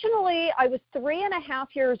was 3.5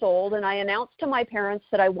 years old, and I announced to my parents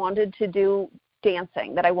that I wanted to do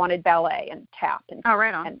dancing, that I wanted ballet and tap and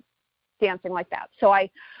dancing like that. So I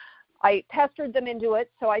pestered them into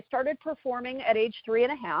it. So I started performing at age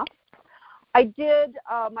 3.5. I did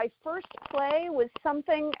my first play was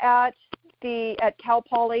something at Cal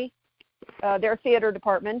Poly, their theater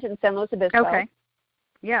department in San Luis Obispo. Okay.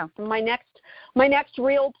 Yeah. My next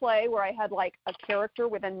real play where I had like a character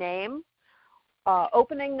with a name.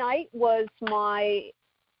 Opening night was my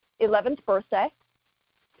 11th birthday.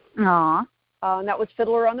 Aww. And that was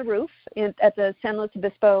Fiddler on the Roof at the San Luis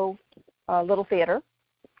Obispo Little Theater.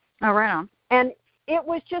 Oh, right on. And it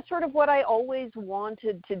was just sort of what I always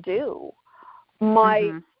wanted to do.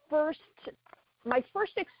 My first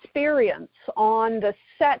experience on the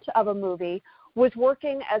set of a movie was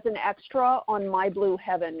working as an extra on My Blue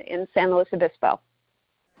Heaven in San Luis Obispo.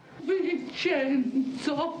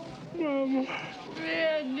 Vincenzo. Mama.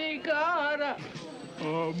 Vieni, cara.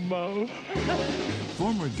 Oh, Mama.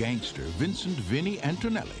 Former gangster Vincent Vinny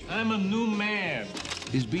Antonelli. I'm a new man.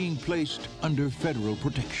 Is being placed under federal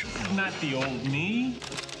protection. Not the old me.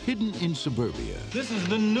 Hidden in suburbia. This is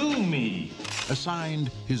the new me. Assigned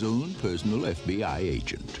his own personal FBI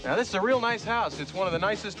agent. Now, this is a real nice house. It's one of the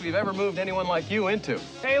nicest we've ever moved anyone like you into.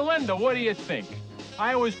 Hey, Linda, what do you think?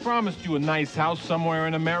 I always promised you a nice house somewhere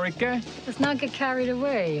in America. Let's not get carried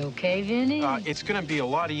away, okay, Vinny? It's going to be a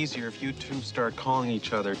lot easier if you two start calling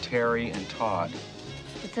each other Terry and Todd.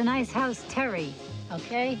 It's a nice house, Terry,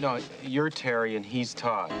 okay? No, you're Terry and he's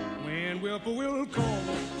Todd. When Wilford will call.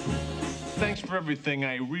 Thanks for everything.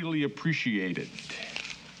 I really appreciate it.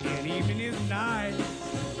 And even his night.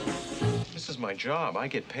 This is my job. I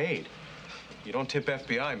get paid. You don't tip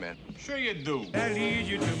FBI, man. Sure you do. That leads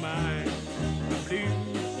you to my blue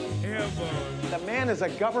heaven. The man is a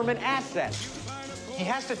government asset. He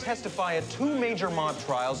has to testify at 2 major mob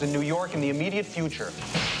trials in New York in the immediate future.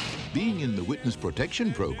 Being in the witness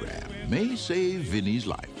protection program may save Vinny's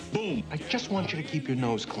life. Boom. I just want you to keep your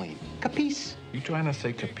nose clean. Capiche? You trying to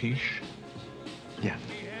say capiche? Yeah.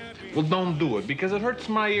 Well, don't do it, because it hurts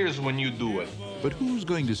my ears when you do it. But who's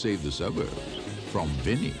going to save the suburbs from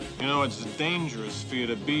Vinny? You know, it's dangerous for you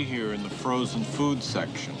to be here in the frozen food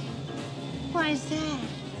section. Why is that?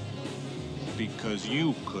 Because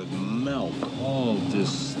you could melt all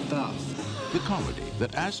this stuff. The comedy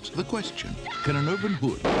that asks the question, can an urban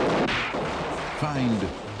hood find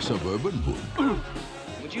suburban hood?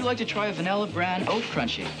 Would you like to try a vanilla bran oat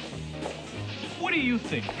crunchie? What do you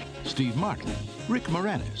think? Steve Martin, Rick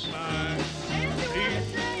Moranis.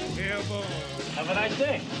 Have a nice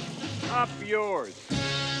day. Up yours.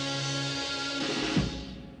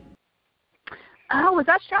 Oh, was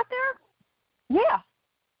that shot there? Yeah.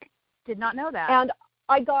 Did not know that. And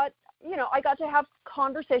I got to have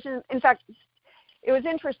conversations. In fact, it was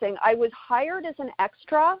interesting. I was hired as an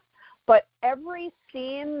extra, but every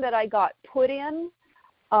scene that I got put in,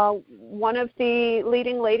 one of the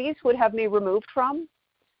leading ladies would have me removed from.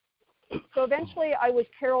 So eventually I was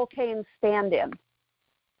Carol Kane's stand-in.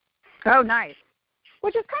 Oh, nice.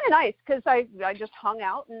 Which is kind of nice because I just hung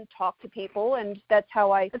out and talked to people, and that's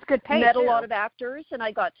how I met a lot of actors, and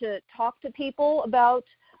I got to talk to people about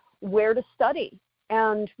where to study.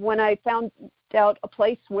 And when I found out a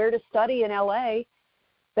place where to study in LA,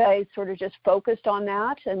 I sort of just focused on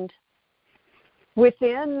that, and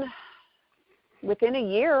within a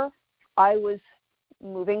year, I was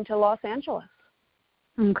moving to Los Angeles.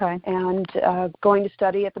 Okay. And going to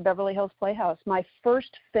study at the Beverly Hills Playhouse. My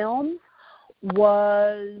first film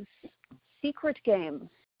was Secret Games.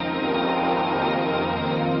 By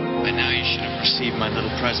now you should have received my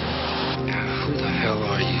little present. Who the hell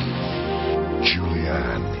are you?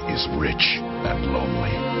 Julianne is rich and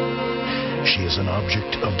lonely. She is an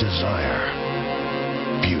object of desire,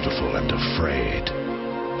 beautiful and afraid,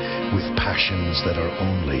 with passions that are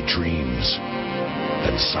only dreams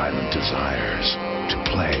and silent desires to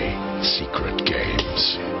play secret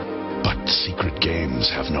games. But secret games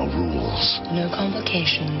have no rules. No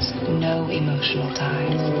complications, no emotional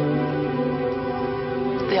ties.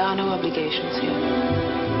 There are no obligations here.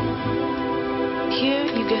 Here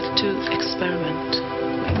you get to experiment.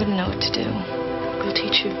 I wouldn't know what to do. We'll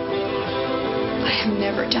teach you. I have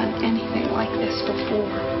never done anything like this before.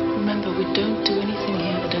 Remember, we don't do anything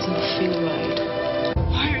here that doesn't feel right.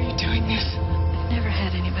 Why are you doing this? I've never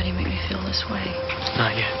had anybody make me feel this way.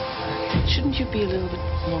 Not yet. Shouldn't you be a little bit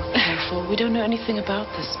more careful? We don't know anything about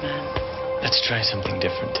this man. Let's try something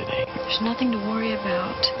different today. There's nothing to worry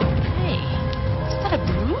about. Hey, is that a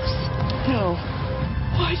bruise? No.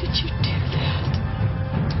 Why did you do that?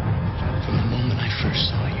 From the moment I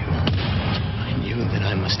first saw you, I knew that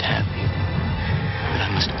I must have you. That I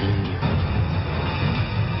must own you.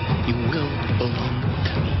 You will belong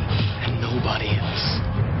to me and nobody else.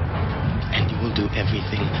 And you will do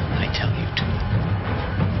everything I tell you to.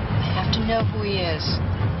 I have to know who he is.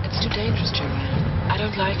 It's too dangerous, Julianne. I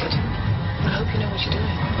don't like it. I hope you know what you're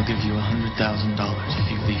doing. I'll give you $100,000 if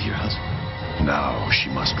you leave your husband. Now she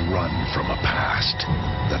must run from a past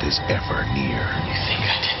that is ever near. You think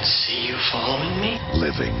I didn't see you following me?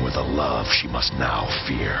 Living with a love she must now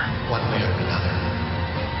fear. One way or another,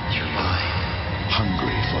 you're mine.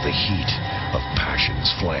 Hungry for the heat of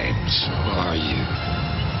passion's flames. Who are you?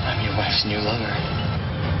 I'm your wife's new lover.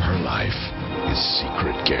 Her life is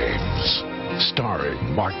Secret Games.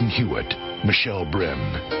 Starring Martin Hewitt, Michelle Brim,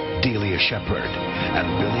 Delia Shepard, and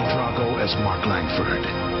Billy Drago as Mark Langford.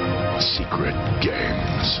 Secret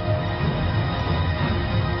Games.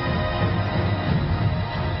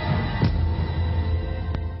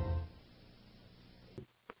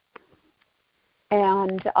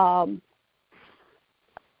 And,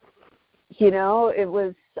 it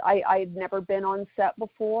was, I'd never been on set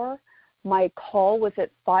before. My call was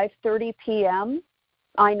at 5:30 p.m.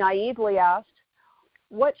 I naively asked,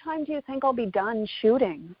 what time do you think I'll be done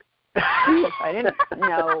shooting? I didn't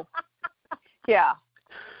know. Yeah.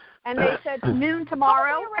 And they said, noon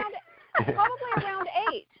tomorrow? Probably around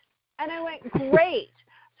 8. And I went, great.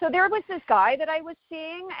 So there was this guy that I was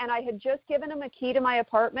seeing, and I had just given him a key to my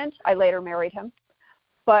apartment. I later married him.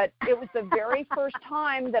 But it was the very first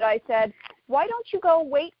time that I said, why don't you go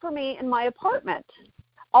wait for me in my apartment?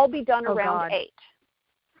 I'll be done around 8.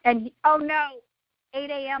 And, oh, no, 8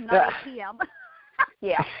 a.m., not 8 p.m.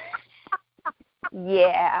 Yeah.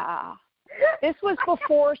 Yeah. This was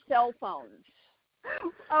before cell phones.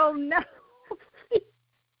 Oh, no.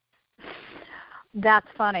 That's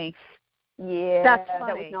funny. Yeah, that's funny.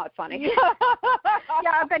 That was not funny.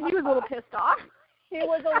 Yeah, I bet he was a little pissed off. He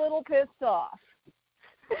was a little pissed off.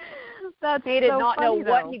 That's he did so not funny,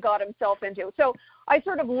 know what he got himself into. So I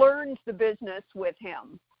sort of learned the business with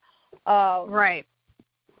him. Right.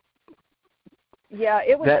 Yeah,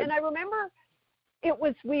 it was, and I remember it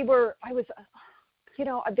was,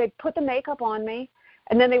 they put the makeup on me,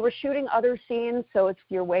 and then they were shooting other scenes, so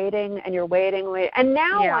you're waiting, and you're waiting. And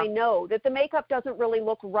now I know that the makeup doesn't really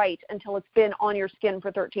look right until it's been on your skin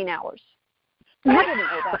for 13 hours. I didn't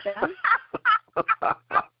know that then.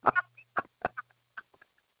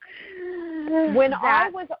 When I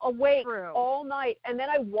was awake all night, and then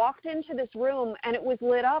I walked into this room, and it was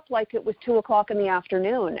lit up like it was 2 o'clock in the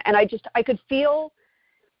afternoon, and I could feel,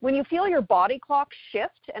 when you feel your body clock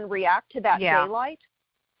shift and react to that daylight,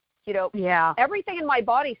 everything in my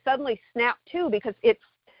body suddenly snapped too, because it's,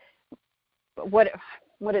 what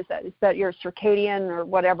is that? Is that your circadian or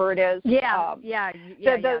whatever it is?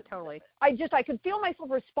 Totally. I could feel myself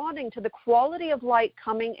responding to the quality of light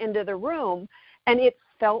coming into the room, and it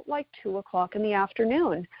felt like 2 o'clock in the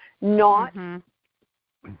afternoon, not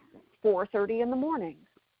 4:30 in the morning.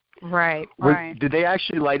 Right. Did they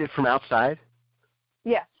actually light it from outside?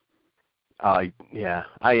 Yes. Yeah.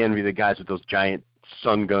 I envy the guys with those giant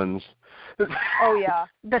sun guns. Oh yeah.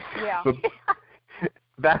 Yeah.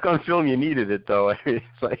 Back on film, you needed it though. It's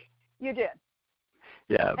like you did.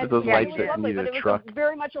 Yeah, but those lights that needed a truck. It was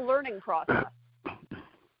very much a learning process.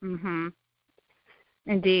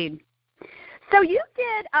 Indeed. So you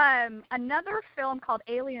did another film called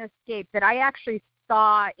Alien Escape that I actually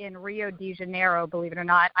saw in Rio de Janeiro, believe it or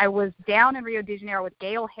not. I was down in Rio de Janeiro with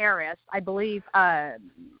Gail Harris. I believe her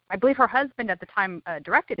husband at the time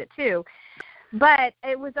directed it too. But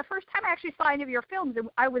it was the first time I actually saw any of your films. And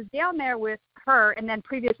I was down there with her, and then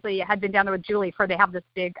previously I had been down there with Julie for they have this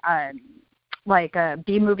big like a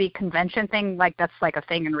B-movie convention thing, like that's like a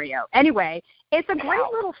thing in Rio. Anyway, it's a great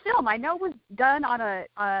little film. I know it was done on a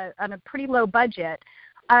pretty low budget.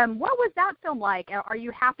 What was that film like? Are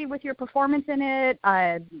you happy with your performance in it?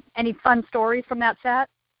 Any fun stories from that set?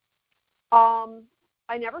 I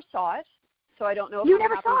never saw it, so I don't know if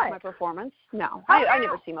I'm happy with my performance. No, I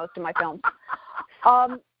never see most of my films.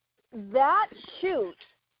 That shoot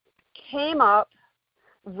came up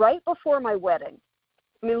right before my wedding.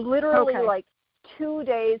 I mean, literally like 2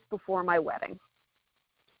 days before my wedding.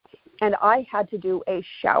 And I had to do a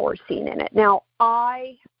shower scene in it. Now,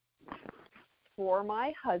 for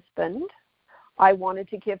my husband, I wanted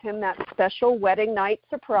to give him that special wedding night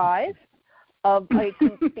surprise of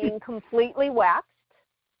being completely waxed.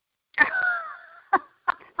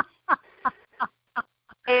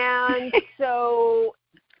 And so,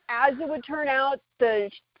 as it would turn out,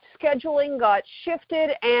 the scheduling got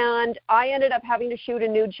shifted, and I ended up having to shoot a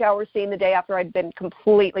nude shower scene the day after I'd been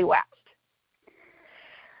completely waxed.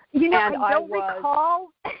 You know, I don't recall.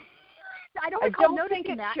 I don't think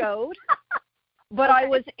it showed, but I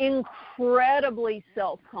was incredibly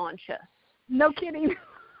self-conscious. No kidding.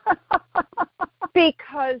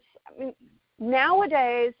 Because I mean,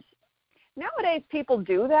 nowadays people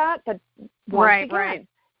do that, but once again,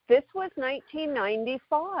 this was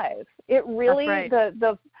 1995. It really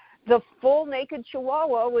the full naked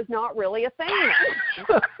chihuahua was not really a thing.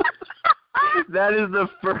 That is the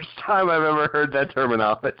first time I've ever heard that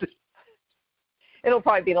terminology. It'll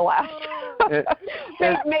probably be the last.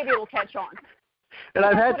 Maybe it'll catch on. And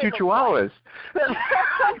I've had 2 chihuahuas.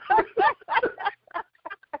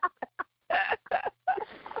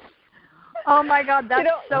 Oh my God, that's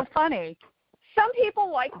so funny. Some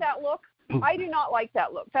people like that look. I do not like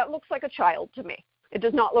that look. That looks like a child to me. It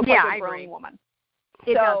does not look like a grown woman.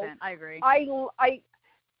 It doesn't. I agree.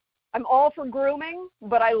 I'm all for grooming,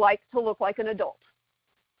 but I like to look like an adult.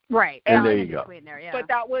 Right. And there you go. But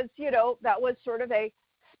that was, that was sort of a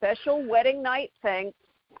special wedding night thing.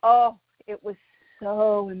 Oh, it was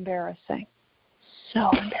so embarrassing. So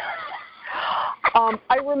embarrassing.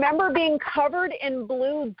 I remember being covered in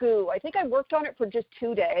blue goo. I think I worked on it for just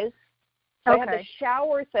 2 days. So I had the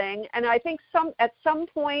shower thing, and I think at some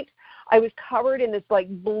point I was covered in this like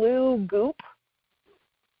blue goop.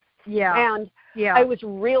 Yeah. And I was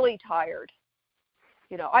really tired.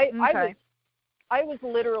 I was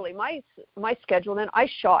literally my schedule. Then I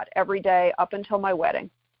shot every day up until my wedding.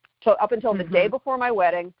 So up until the day before my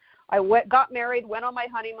wedding, I got married, went on my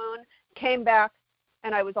honeymoon, came back,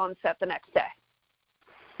 and I was on set the next day.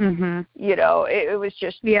 It was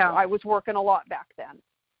just I was working a lot back then.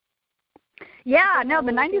 Yeah, no,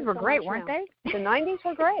 the 90s were great, weren't they? The 90s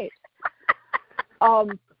were great.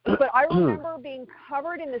 But I remember being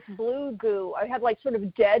covered in this blue goo. I had like sort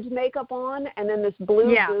of dead makeup on, and then this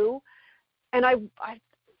blue goo. And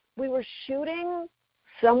we were shooting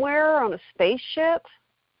somewhere on a spaceship.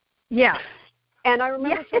 Yeah. And I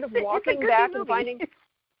remember sort of walking back and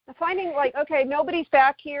finding like, okay, nobody's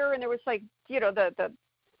back here, and there was like, the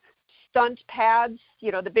stunt pads,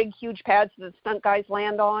 the big, huge pads that the stunt guys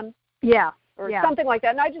land on. Yeah. Or something like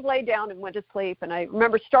that. And I just laid down and went to sleep. And I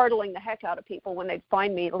remember startling the heck out of people when they'd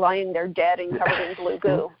find me lying there dead and covered in blue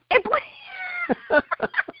goo.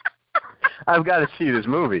 I've got to see this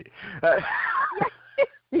movie.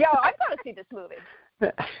 Yeah, I've got to see this movie.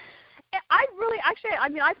 I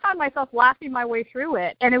found myself laughing my way through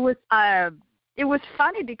it, and it was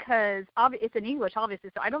funny because it's in English,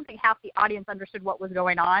 obviously, so I don't think half the audience understood what was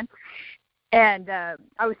going on. And I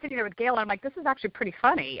was sitting there with Gail, and I'm like, this is actually pretty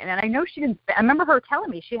funny. And I know she didn't. I remember her telling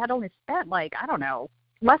me she had only spent less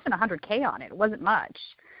than $100K on it. It wasn't much.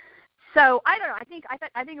 So I don't know. I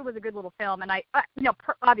think it was a good little film, and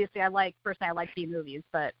obviously I like B movies,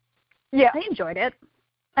 but yeah, I enjoyed it.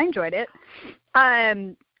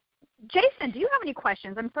 Jason, do you have any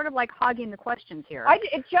questions? I'm sort of like hogging the questions here.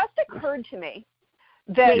 It just occurred to me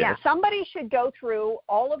that somebody should go through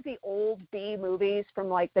all of the old B movies from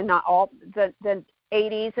the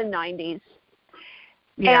 80s and 90s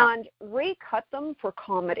and recut them for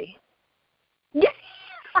comedy.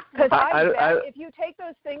 Because I bet if you take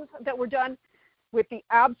those things that were done with the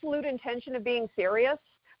absolute intention of being serious,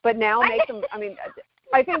 but now make them,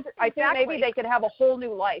 I think maybe they could have a whole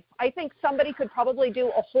new life. I think somebody could probably do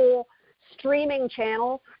a whole streaming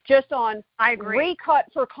channel just on recut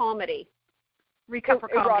for comedy.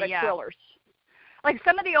 Erotic thrillers. Like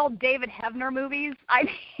some of the old David Heavner movies.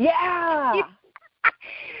 Yeah.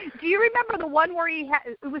 Do you remember the one where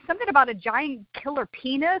it was something about a giant killer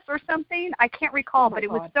penis or something? I can't recall, but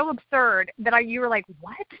it was so absurd that you were like,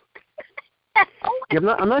 what?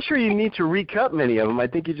 I'm not sure you need to recut many of them. I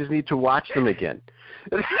think you just need to watch them again.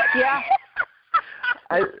 Yeah.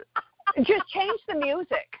 Just change the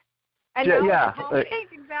music. And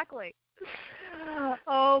exactly.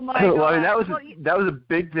 Oh my God. Well, that was a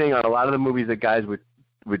big thing on a lot of the movies that guys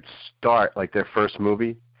would start, like their first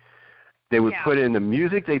movie. They would put in the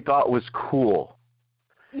music they thought was cool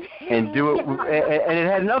and do it, and it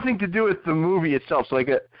had nothing to do with the movie itself. So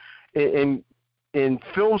in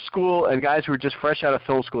film school, and guys who were just fresh out of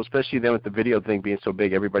film school, especially then with the video thing being so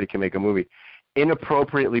big, everybody can make a movie,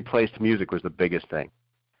 inappropriately placed music was the biggest thing.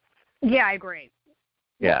 Yeah, I agree.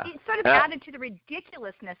 Yeah. It sort of added to the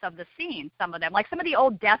ridiculousness of the scene, some of them. Like some of the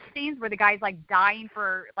old death scenes where the guy's dying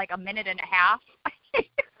for a minute and a half.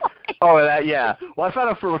 Yeah. Well, I found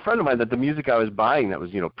out from a friend of mine that the music I was buying that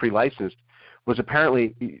was, pre-licensed was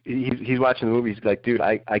apparently, he's watching the movie, he's like, dude,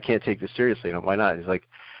 I can't take this seriously. Why not? He's like,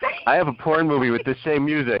 I have a porn movie with the same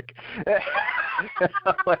music.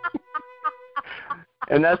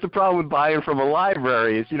 And that's the problem with buying from a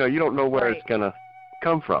library is, you don't know where it's going to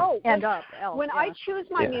come from. When I choose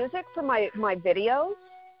my music for my videos,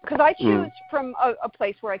 because I choose from a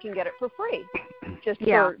place where I can get it for free, just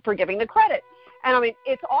for giving the credit. And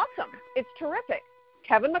it's awesome. It's terrific.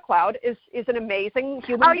 Kevin MacLeod is an amazing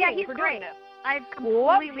human being he's for great. doing it. I've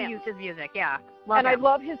completely used his music, I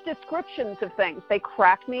love his descriptions of things. They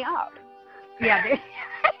crack me up. Yeah, it's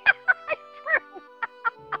true.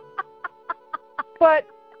 But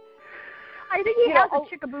I think he has a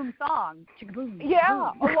Chickaboom song. Chickaboom.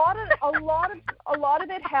 Yeah, a lot of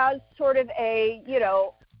it has sort of a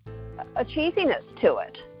cheesiness to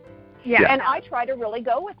it. Yeah. And I try to really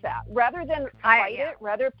go with that. Rather than fight it,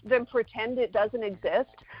 rather than pretend it doesn't exist,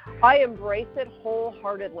 I embrace it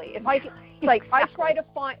wholeheartedly. If I try to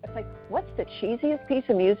find, what's the cheesiest piece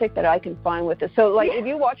of music that I can find with this? So, if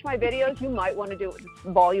you watch my videos, you might want to do it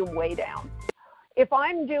volume way down. If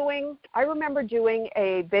I remember doing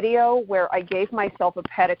a video where I gave myself a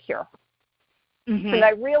pedicure. Mm-hmm.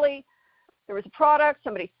 And there was a product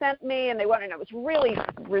somebody sent me, and I was really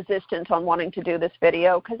resistant on wanting to do this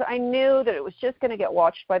video because I knew that it was just going to get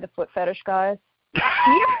watched by the foot fetish guys.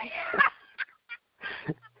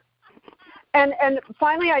 And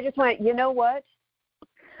finally I just went, you know what?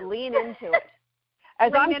 Lean into it.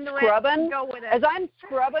 As I'm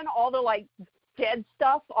scrubbing all the dead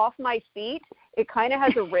stuff off my feet, it kind of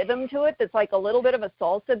has a rhythm to it that's like a little bit of a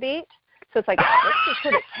salsa beat. So it's let's just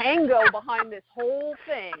put a tango behind this whole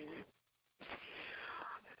thing.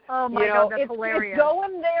 Oh my God, that's hilarious. It's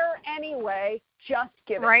going there anyway. Just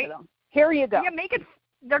give it to them. Here you go. Yeah,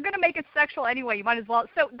 they're going to make it sexual anyway. You might as well.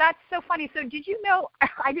 So that's so funny. So did you know,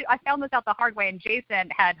 I found this out the hard way, and Jason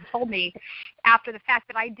had told me after the fact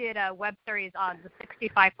that I did a web series on the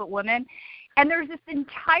 65-foot women. And there's this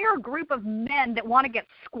entire group of men that want to get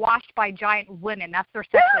squashed by giant women. That's their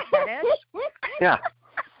sexual fetish. Yeah.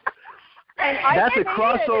 And that's a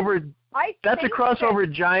crossover. That's a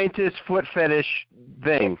crossover giantess foot fetish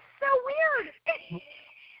thing. It's so weird.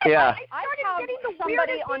 Yeah. I have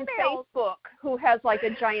somebody on Facebook who has a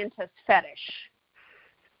giantess fetish.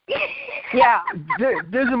 Yeah.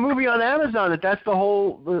 There's a movie on Amazon that's the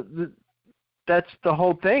whole that's the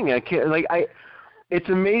whole thing. It's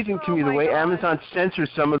amazing to me the way Amazon censors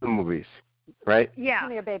some of the movies, right? Yeah.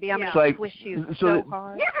 Come here, baby. I'm It's going like- to squish you so so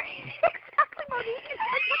hard. Yeah, exactly, Monique.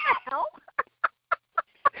 What the hell?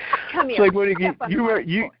 Come It's here. like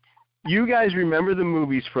when you guys remember the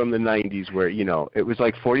movies from the 90s where, it was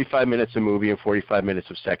like 45 minutes of movie and 45 minutes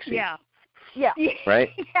of sex scene. Yeah. Yeah. Right?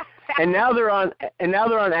 Yeah. And now they're on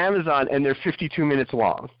Amazon and they're 52 minutes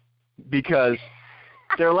long because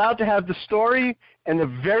they're allowed to have the story and the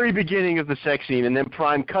very beginning of the sex scene, and then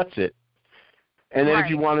Prime cuts it. And then if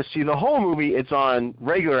you want to see the whole movie, it's on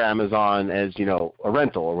regular Amazon as, a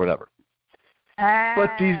rental or whatever.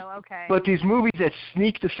 But these movies that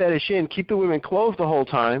sneak the fetish in, keep the women clothed the whole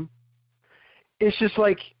time, it's just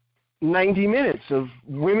like 90 minutes of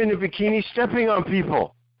women in bikinis stepping on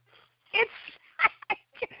people.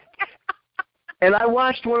 And I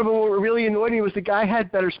watched one of them. What really annoyed me was the guy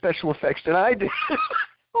had better special effects than I did.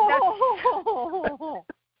 Oh.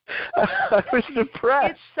 I was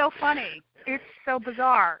depressed. It's so funny. It's so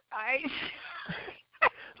bizarre.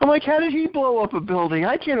 I'm like, how did he blow up a building?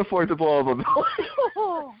 I can't afford to blow up a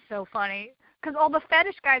building. So funny. Because all the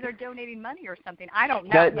fetish guys are donating money or something. I don't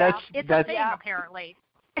know. It's a thing, apparently.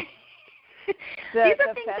 These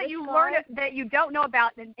are things that you learn that you don't know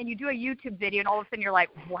about, and you do a YouTube video, and all of a sudden you're like,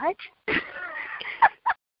 what?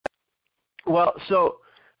 Well, so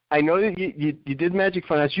I know that you did Magic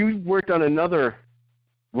Funhouse. You worked on another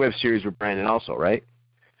web series with Brandon also, right?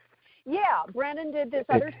 Yeah, Brandon did this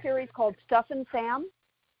other series called Stuff and Sam.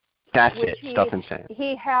 That's it, Stuff and Sam.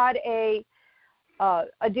 He had a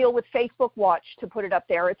deal with Facebook Watch to put it up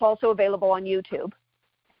there. It's also available on YouTube.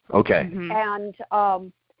 Okay. Mm-hmm.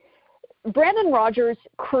 And Brandon Rogers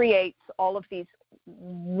creates all of these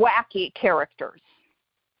wacky characters.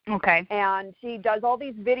 Okay. And he does all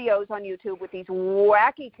these videos on YouTube with these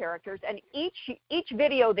wacky characters, and each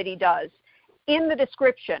video that he does, in the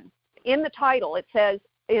description, in the title, it says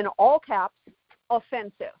in all caps,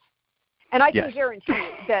 offensive. And I can guarantee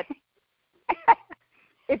you that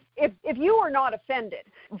if you are not offended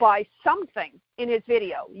by something in his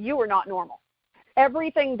video, you are not normal.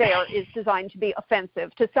 Everything there is designed to be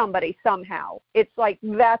offensive to somebody somehow. It's like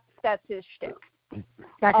that's his shtick.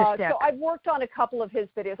 That's his shtick. So I've worked on a couple of his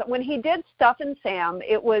videos. When he did Stuff and Sam,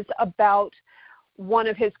 it was about one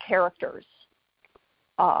of his characters.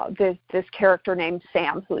 This character named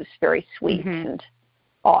Sam, who's very sweet and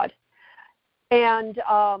odd. And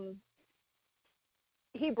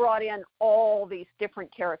he brought in all these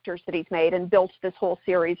different characters that he's made and built this whole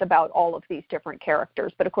series about all of these different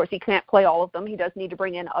characters. But, of course, he can't play all of them. He does need to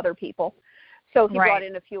bring in other people. So he brought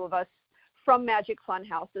in a few of us from Magic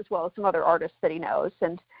Funhouse as well as some other artists that he knows,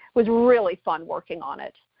 and it was really fun working on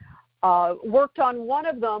it. Worked on one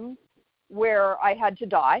of them where I had to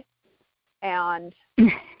die, and,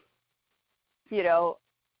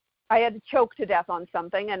 I had to choke to death on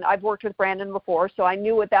something, and I've worked with Brandon before, so I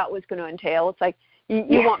knew what that was going to entail. It's like,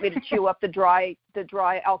 you want me to chew up the dry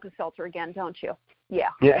Alka-Seltzer again, don't you? Yeah.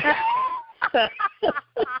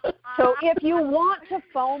 So if you want to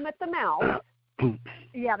foam at the mouth,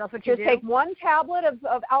 that's what you do. Just take one tablet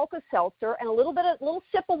of Alka-Seltzer and a little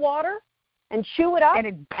sip of water, and chew it up,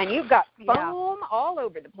 and you've got foam all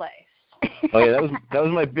over the place. Oh yeah, that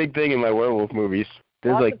was my big thing in my werewolf movies.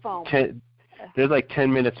 There's Lots like of foam.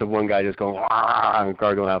 10 minutes of one guy just going and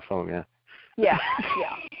gargling out foam. Yeah,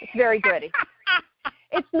 it's very gritty.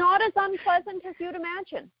 It's not as unpleasant as you'd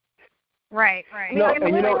imagine. Right. I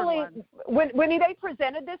mean, literally, when they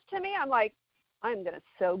presented this to me, I'm like, I'm going to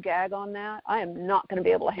so gag on that. I am not going to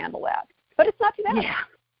be able to handle that. But it's not too bad.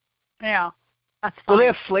 Yeah. That's fine. Well, they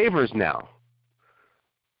have flavors now.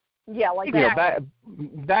 Yeah, like that.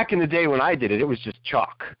 Back in the day when I did it, it was just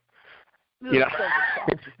chalk. It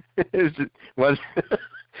was.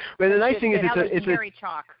 But the nice thing is it's very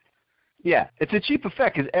chalk. Yeah, it's a cheap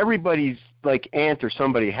effect because everybody's like aunt or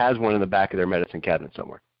somebody has one in the back of their medicine cabinet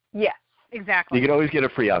somewhere. Yes, exactly. You can always get a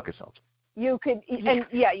free Alka-Seltzer. You could, and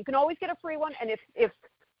you can always get a free one. And if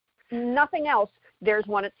nothing else, there's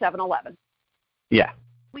one at 7-Eleven. Yeah.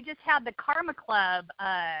 We just had the Karma Club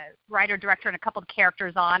writer, director, and a couple of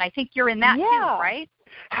characters on. I think you're in that too, right?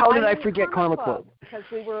 How did I forget Karma Club? Because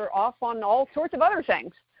we were off on all sorts of other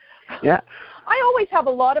things. Yeah. I always have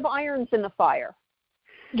a lot of irons in the fire.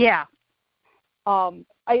 Yeah.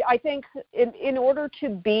 I think in order to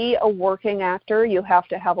be a working actor, you have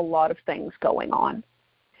to have a lot of things going on.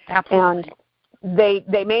 Absolutely. And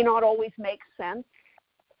they may not always make sense,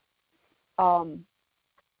 and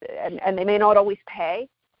they may not always pay,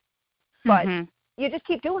 but you just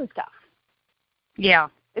keep doing stuff. Yeah.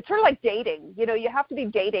 it's sort of like dating. You know, you have to be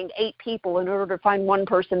dating 8 people in order to find one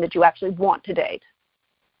person that you actually want to date.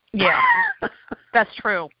 Yeah, that's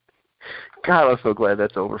true. God, I'm so glad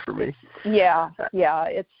that's over for me. Yeah,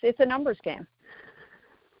 it's a numbers game.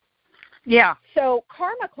 Yeah. So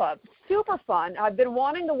Karma Club, super fun. I've been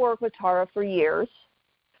wanting to work with Tara for years,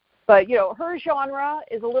 but you know, her genre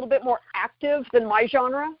is a little bit more active than my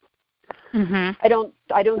genre. Mm-hmm.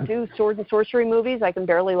 I don't do sword and sorcery movies. I can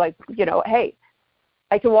barely, like, you know, hey,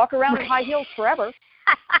 I can walk around in high heels forever,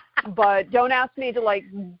 but don't ask me to, like,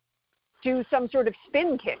 do some sort of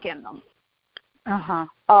spin kick in them.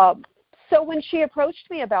 So when she approached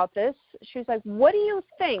me about this, she was like, what do you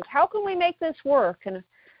think? How can we make this work? And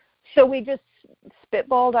so we just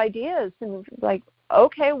spitballed ideas and like,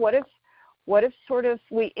 okay, what if sort of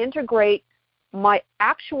we integrate my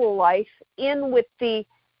actual life in with the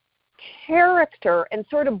character and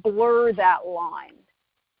sort of blur that line.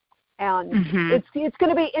 And it's going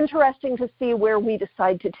to be interesting to see where we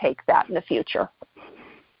decide to take that in the future.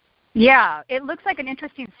 Yeah, it looks like an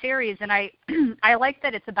interesting series, and I I like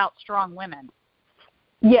that it's about strong women.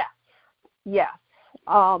 Yes.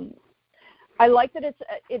 I like that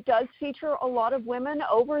it does feature a lot of women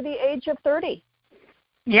over the age of 30.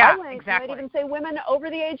 Yeah, exactly. I might even say women over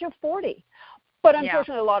the age of 40. But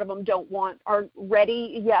unfortunately, a lot of them aren't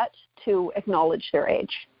ready yet to acknowledge their age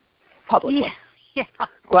publicly. Yeah.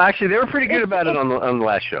 Well, actually, they were pretty good about it on the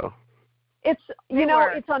last show. It's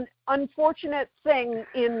it's an unfortunate thing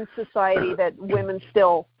in society that women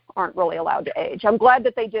still aren't really allowed to age. I'm glad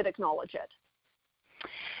that they did acknowledge it.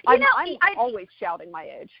 I'm always shouting my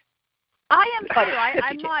age. I am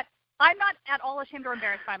too. I'm not at all ashamed or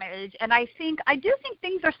embarrassed by my age, and I do think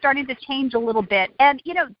things are starting to change a little bit. And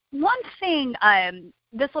you know, one thing,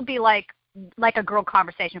 this will be like a girl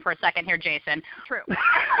conversation for a second here, Jason. True.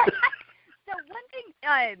 So one thing,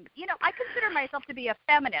 I consider myself to be a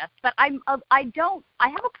feminist, but I have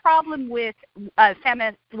a problem with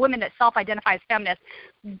women that self-identify as feminists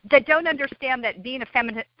that don't understand that being a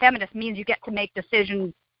feminist means you get to make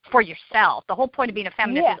decisions for yourself. The whole point of being a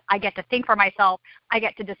feminist is I get to think for myself, I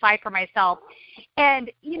get to decide for myself.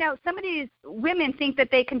 And, you know, some of these women think that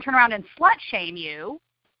they can turn around and slut shame you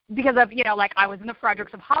because of, you know, like I was in the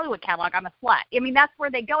Fredericks of Hollywood catalog, I'm a slut. I mean, that's where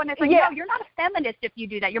they go, and it's like, no, you're not a feminist if you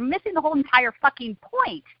do that. You're missing the whole entire fucking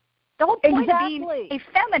point. The whole point of being a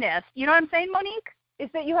feminist, you know what I'm saying, Monique? Is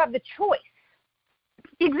that you have the choice.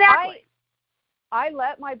 Exactly. I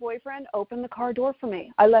let my boyfriend open the car door for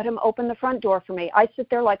me. I let him open the front door for me. I sit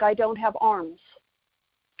there like I don't have arms.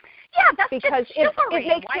 Yeah, that's because just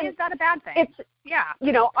chivalry. Why is that a bad thing?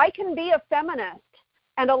 You know, I can be a feminist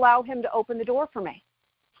and allow him to open the door for me.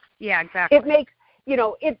 Yeah, exactly. It makes, you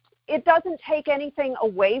know, it doesn't take anything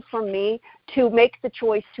away from me to make the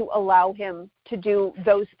choice to allow him to do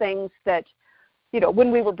those things that, you know,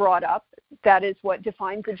 when we were brought up, that is what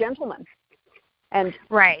defines a gentleman. And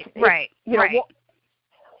right. You know,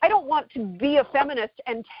 I don't want to be a feminist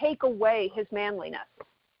and take away his manliness.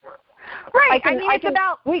 Right.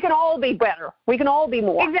 We can all be better. We can all be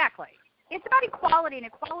more. Exactly. It's about equality, and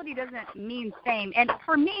equality doesn't mean same. And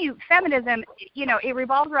for me, feminism, you know, it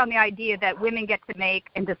revolves around the idea that women get to make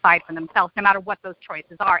and decide for themselves, no matter what those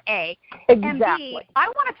choices are, A. Exactly. And B, I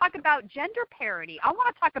want to talk about gender parity. I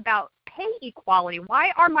want to talk about pay equality.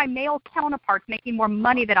 Why are my male counterparts making more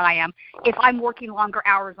money than I am if I'm working longer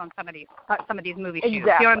hours on some of these movie shoots?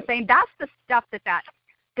 Exactly. You know what I'm saying? That's the stuff that's at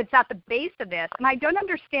the base of this. And I don't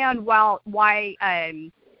understand why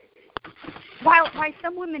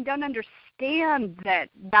some women don't understand that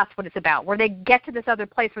that's what it's about, where they get to this other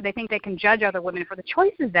place where they think they can judge other women for the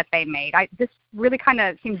choices that they made. This really kind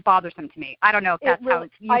of seems bothersome to me. I don't know if that's how you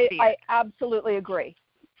see it. I absolutely agree.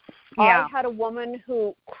 Yeah. I had a woman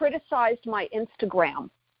who criticized my Instagram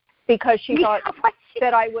because she thought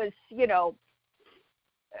that I was, you know,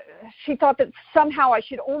 she thought that somehow I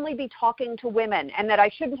should only be talking to women and that I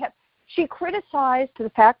shouldn't have. She criticized the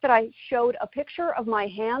fact that I showed a picture of my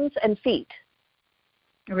hands and feet.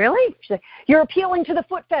 Really? She's like, you're appealing to the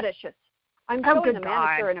foot fetishes. I'm showing a God.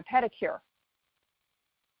 manicure and a pedicure.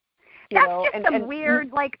 That's just some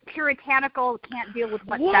weird, like, puritanical, can't deal with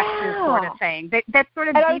what sex is sort of thing. That's sort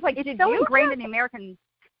of deep, like, it's so ingrained in the American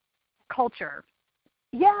culture.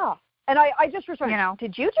 Yeah. And I just responded,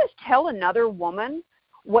 did you just tell another woman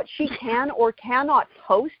what she can or cannot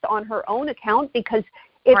post on her own account because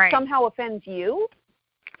it somehow offends you?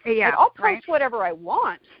 Yeah. Like, I'll post whatever I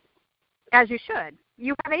want. As you should.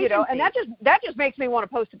 You have agency. You know, and that just makes me want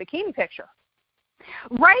to post a bikini picture.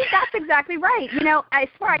 Right, that's exactly right. You know, I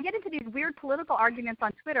swear I get into these weird political arguments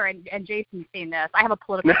on Twitter, and Jason's seen this. I have a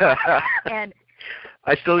political and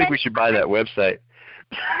I still think we should buy that website.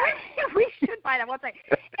 We should buy I won't say.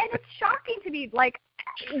 And it's shocking to me, like,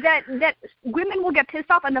 that women will get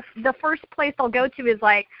pissed off, and the first place they'll go to is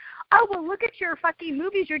like, oh, well, look at your fucking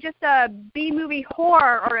movies. You're just a B-movie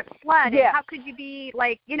whore or a slut. Yeah. And how could you be,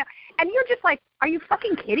 like, you know? And you're just like, are you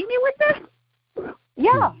fucking kidding me with this?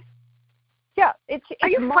 Yeah. Yeah, it's are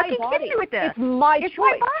you my fucking body. kidding me with this? It's my It's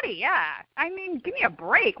choice. my body, yeah. I mean, give me a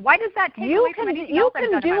break. Why does that take You away from anything else I've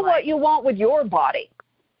can done in my do life? what you want with your body.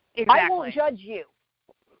 Exactly. I won't judge you.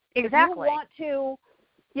 Exactly. If you want to,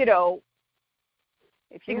 you know,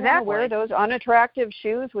 if you want to Exactly. wear those unattractive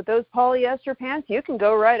shoes with those polyester pants, you can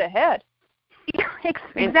go right ahead.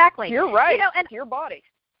 Exactly. You're right. You know, and it's your body.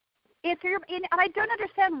 It's your, and I don't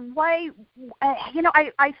understand why, you know,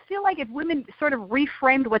 I feel like if women sort of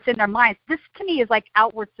reframed what's in their minds, this to me is like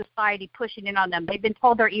outward society pushing in on them. They've been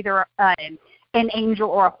told they're either an angel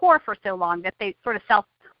or a whore for so long that they sort of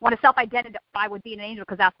want to self-identify with being an angel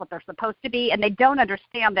because that's what they're supposed to be, and they don't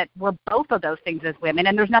understand that we're both of those things as women,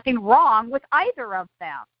 and there's nothing wrong with either of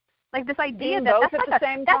them. Like this idea Being that both that's at like the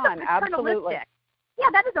same that's time, a paternalistic. absolutely. Yeah,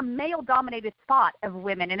 that is a male-dominated thought of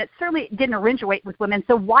women, and it certainly didn't originate with women.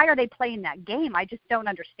 So why are they playing that game? I just don't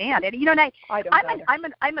understand it. You know, and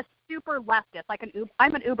I'm a super leftist,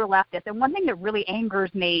 I'm an uber leftist, and one thing that really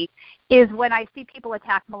angers me is when I see people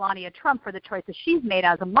attack Melania Trump for the choices she's made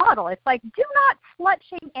as a model. It's like, do not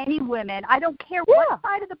slut-shame any women. I don't care what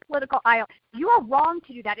side of the political aisle. You are wrong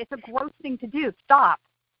to do that. It's a gross thing to do. Stop.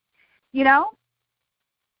 You know?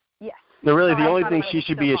 Yes. No, really, the only thing she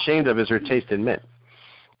should be ashamed of is her taste in men.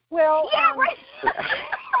 Well, right.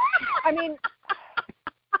 I mean,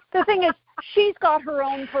 the thing is, she's got her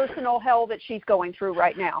own personal hell that she's going through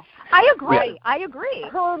right now. I agree. Yeah. I agree.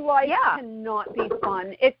 Her life cannot be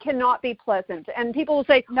fun. It cannot be pleasant. And people will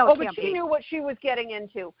say, no, oh, but she knew what she was getting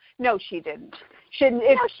into. No, she didn't. She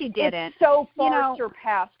didn't. It's so far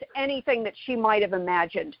surpassed anything that she might have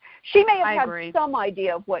imagined. She may have had some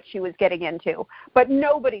idea of what she was getting into, but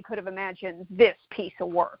nobody could have imagined this piece of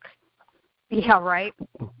work. Yeah, right.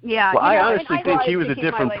 Yeah. Well, I honestly think he was a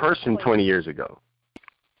different person 20 years ago.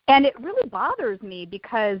 And it really bothers me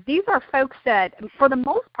because these are folks that, for the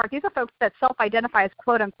most part, these are folks that self-identify as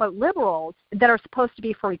quote-unquote liberals that are supposed to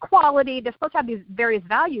be for equality. They're supposed to have these various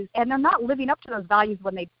values, and they're not living up to those values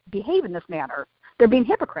when they behave in this manner. They're being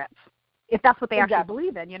hypocrites, if that's what they actually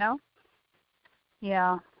believe in, you know?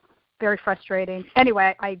 Yeah. Very frustrating.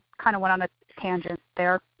 Anyway, I kind of went on a tangent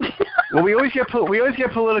there. Well, we always get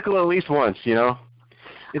political at least once, you know.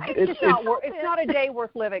 It's not a day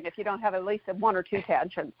worth living if you don't have at least one or two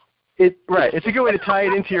tangents. Right. It's a good way to tie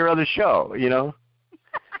it into your other show, you know.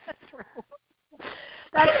 That's true.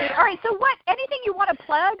 That's true. All right. So, anything you want to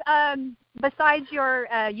plug besides your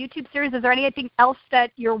YouTube series? Is there anything else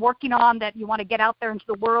that you're working on that you want to get out there into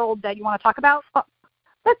the world that you want to talk about?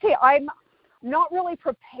 Let's see. I'm not really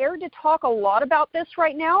prepared to talk a lot about this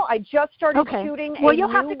right now. I just started shooting a new web series. Well, you'll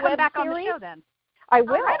have to come back on the show then. I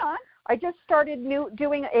will. Right on. I just started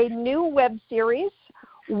doing a new web series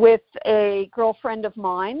with a girlfriend of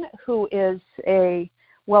mine who is a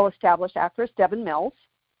well-established actress, Devin Mills.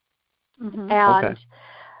 Mm-hmm.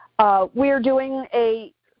 And we're doing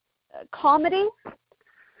a comedy,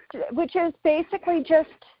 which is basically just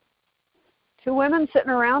two women sitting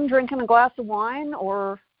around drinking a glass of wine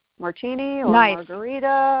or martini or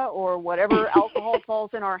margarita or whatever alcohol falls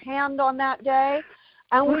in our hand on that day.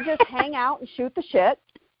 And we just hang out and shoot the shit.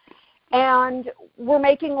 And we're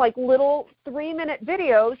making like little 3-minute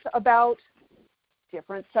videos about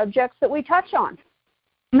different subjects that we touch on.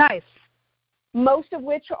 Nice. Most of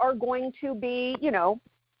which are going to be, you know,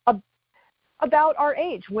 about our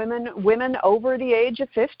age. Women over the age of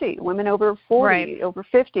 50, women over 40, over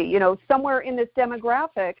 50, you know, somewhere in this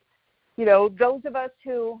demographic. You know, those of us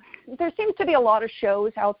who, there seems to be a lot of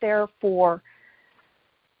shows out there for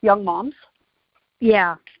young moms.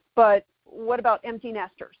 Yeah. But what about empty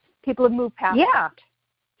nesters? People have moved past that.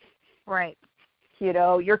 Right. You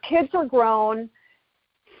know, your kids are grown.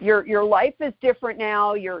 Your life is different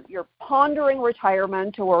now. You're pondering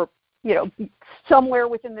retirement or, you know, somewhere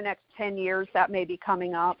within the next 10 years that may be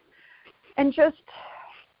coming up. And just,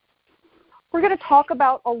 we're going to talk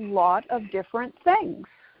about a lot of different things.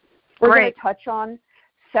 We're going to touch on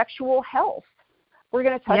sexual health. We're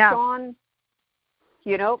going to touch on,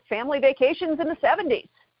 you know, family vacations in the 70s.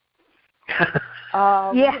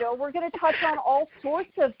 You know, we're going to touch on all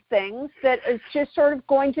sorts of things that is just sort of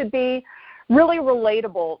going to be really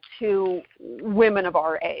relatable to women of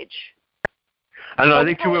our age. I don't know. I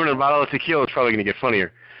think two women and a bottle of tequila is probably going to get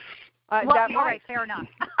funnier. All right, fair enough.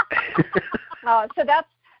 So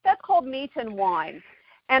that's called Meat and Wine.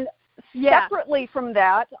 And separately from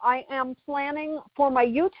that, I am planning for my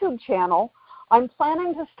YouTube channel, I'm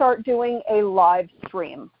planning to start doing a live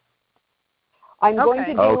stream. I'm going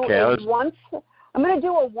to do I'm going to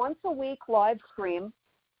do a once a week live stream,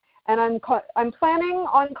 and I'm planning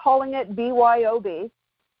on calling it BYOB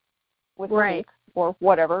with Monique or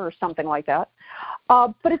whatever or something like that.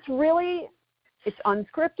 But it's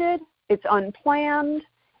unscripted, it's unplanned.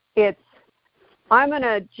 I'm going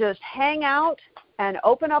to just hang out and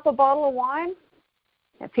open up a bottle of wine.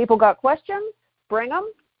 If people got questions, bring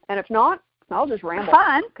them, and if not, I'll just ramble.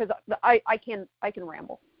 Fun, because I can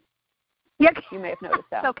ramble. Yeah, you may have noticed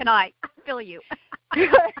that. So can I. I feel you.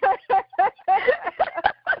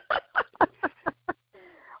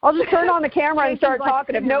 I'll just turn on the camera and start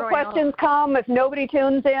talking. If no questions come, if nobody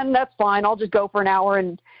tunes in, that's fine. I'll just go for an hour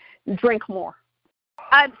and drink more.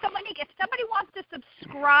 So Monique, if somebody wants to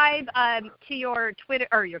subscribe to your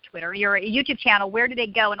YouTube channel, where do they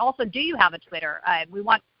go? And also, do you have a Twitter? We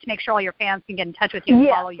want to make sure all your fans can get in touch with you and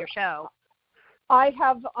follow your show. I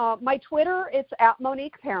have my Twitter. It's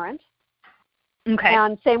 @MoniqueParent. Okay.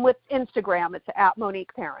 And same with Instagram. It's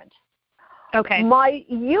 @MoniqueParent. Okay. My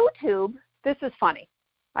YouTube. This is funny.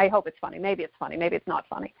 I hope it's funny. Maybe it's funny. Maybe it's not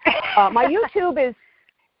funny. My YouTube is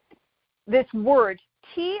this word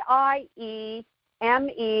TIEMESIS,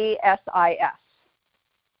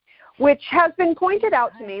 which has been pointed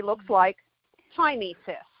out to me looks like Timey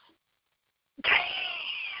Sis.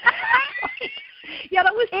 Yeah,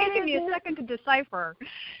 that was taking me a second to decipher.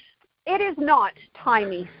 It is not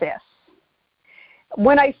Timey Sis.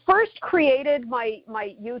 When I first created my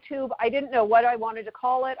YouTube, I didn't know what I wanted to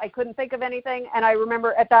call it. I couldn't think of anything, and I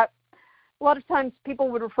remember a lot of times people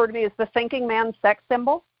would refer to me as the thinking man sex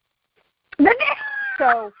symbol.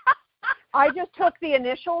 So I just took the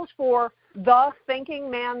initials for the thinking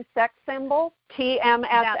man sex symbol,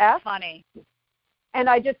 TMSS. That's funny. And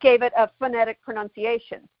I just gave it a phonetic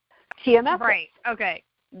pronunciation, TMSS. Right. Okay.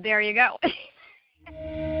 There you go.